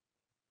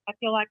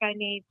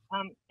need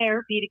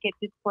therapy to get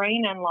this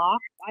brain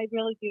unlocked. I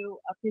really do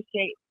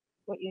appreciate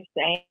what you're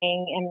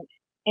saying,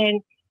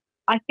 and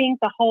I think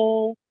the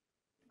whole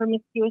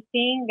promiscuous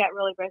thing that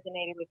really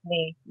resonated with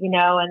me.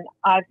 And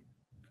I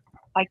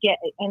get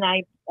it, and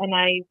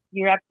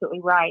you're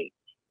absolutely right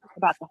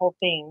about the whole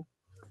thing,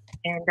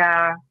 and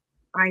I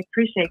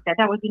appreciate that.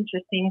 That was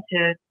interesting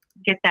to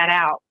get that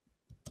out.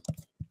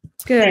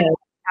 Good.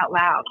 Out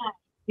loud.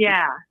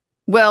 Yeah.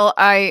 Well,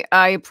 I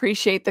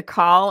appreciate the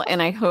call,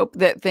 and I hope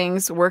that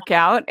things work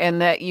out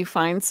and that you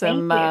find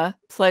some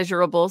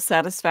pleasurable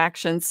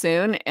satisfaction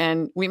soon.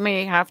 And we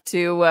may have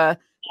to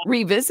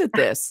revisit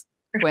this,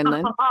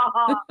 Quinlan.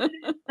 Okay.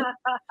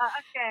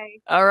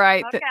 All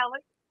right. Okay.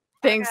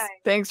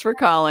 Thanks for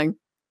calling.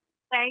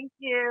 Thank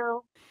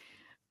you.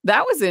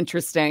 That was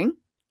interesting.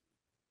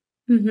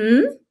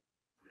 Mm-hmm.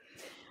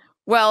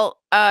 Well,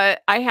 I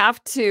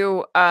have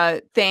to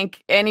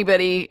thank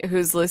anybody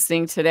who's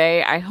listening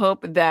today. I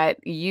hope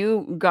that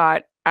you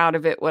got out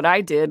of it what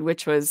I did,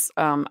 which was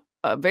a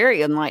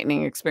very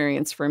enlightening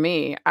experience for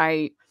me.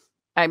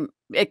 I'm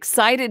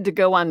excited to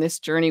go on this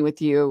journey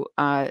with you,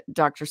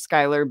 Dr.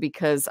 Schuyler,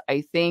 because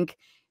I think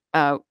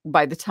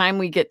by the time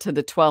we get to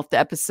the 12th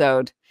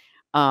episode,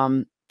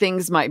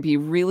 things might be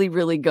really,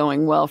 really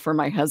going well for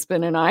my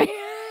husband and I.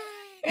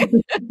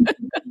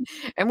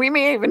 And we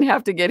may even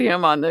have to get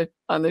him on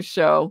the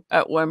show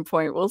at one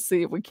point. We'll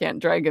see if we can't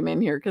drag him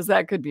in here, because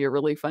that could be a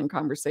really fun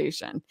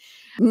conversation.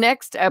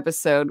 Next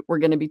episode, we're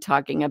going to be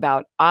talking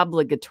about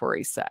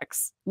obligatory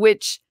sex,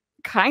 which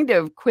kind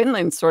of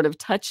Quinlan sort of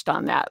touched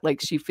on that.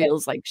 Like, she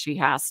feels like she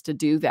has to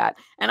do that.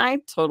 And I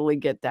totally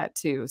get that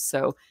too.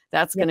 So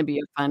that's going to be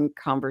a fun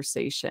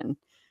conversation.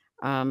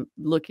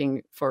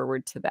 Looking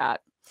forward to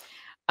that.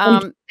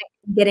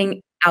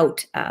 Getting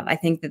out of. I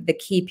think that the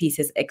key piece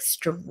is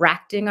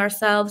extracting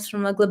ourselves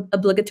from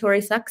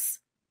obligatory sex.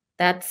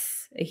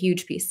 That's a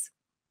huge piece.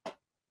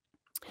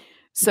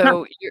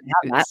 So,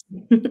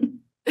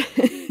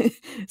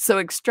 so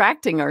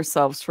extracting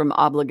ourselves from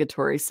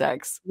obligatory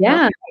sex.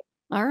 Yeah. Okay.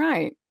 All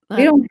right.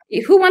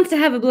 Who wants to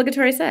have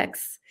obligatory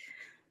sex?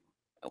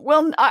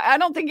 Well, I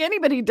don't think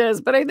anybody does,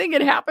 but I think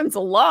it happens a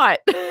lot.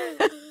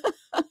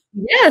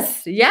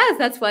 Yes, yes,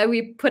 that's why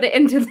we put it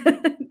into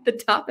the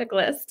topic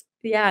list.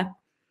 Yeah.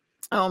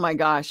 Oh my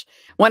gosh.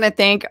 Want to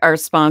thank our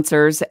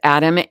sponsors,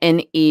 Adam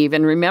and Eve.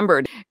 And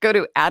remember, go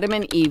to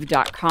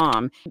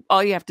adamandeve.com.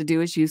 All you have to do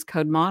is use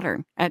code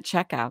MODERN at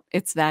checkout.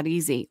 It's that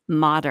easy.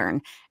 Modern,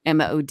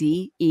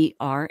 MODERN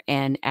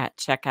at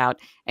checkout,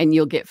 and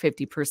you'll get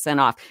 50%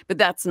 off. But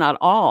that's not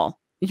all.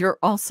 You're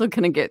also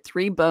going to get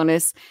 3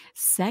 bonus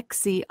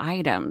sexy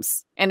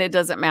items. And it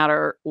doesn't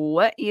matter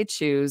what you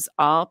choose,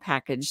 all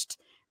packaged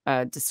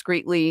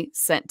discreetly,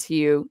 sent to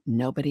you.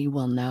 Nobody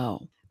will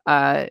know.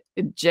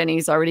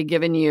 Jenny's already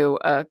given you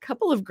a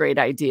couple of great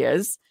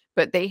ideas,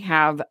 but they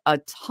have a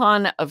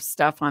ton of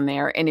stuff on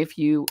there. And if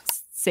you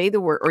say the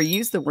word or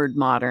use the word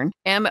modern,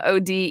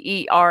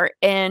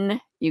 MODERN,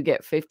 you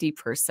get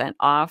 50%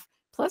 off,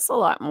 plus a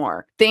lot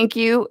more. Thank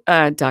you,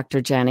 Dr.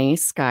 Jenny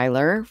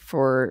Schuyler,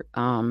 for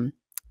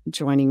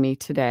joining me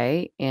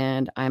today.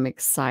 And I'm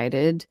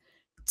excited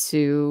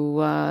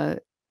to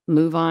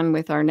move on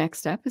with our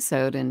next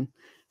episode and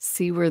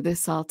see where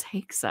this all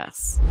takes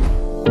us.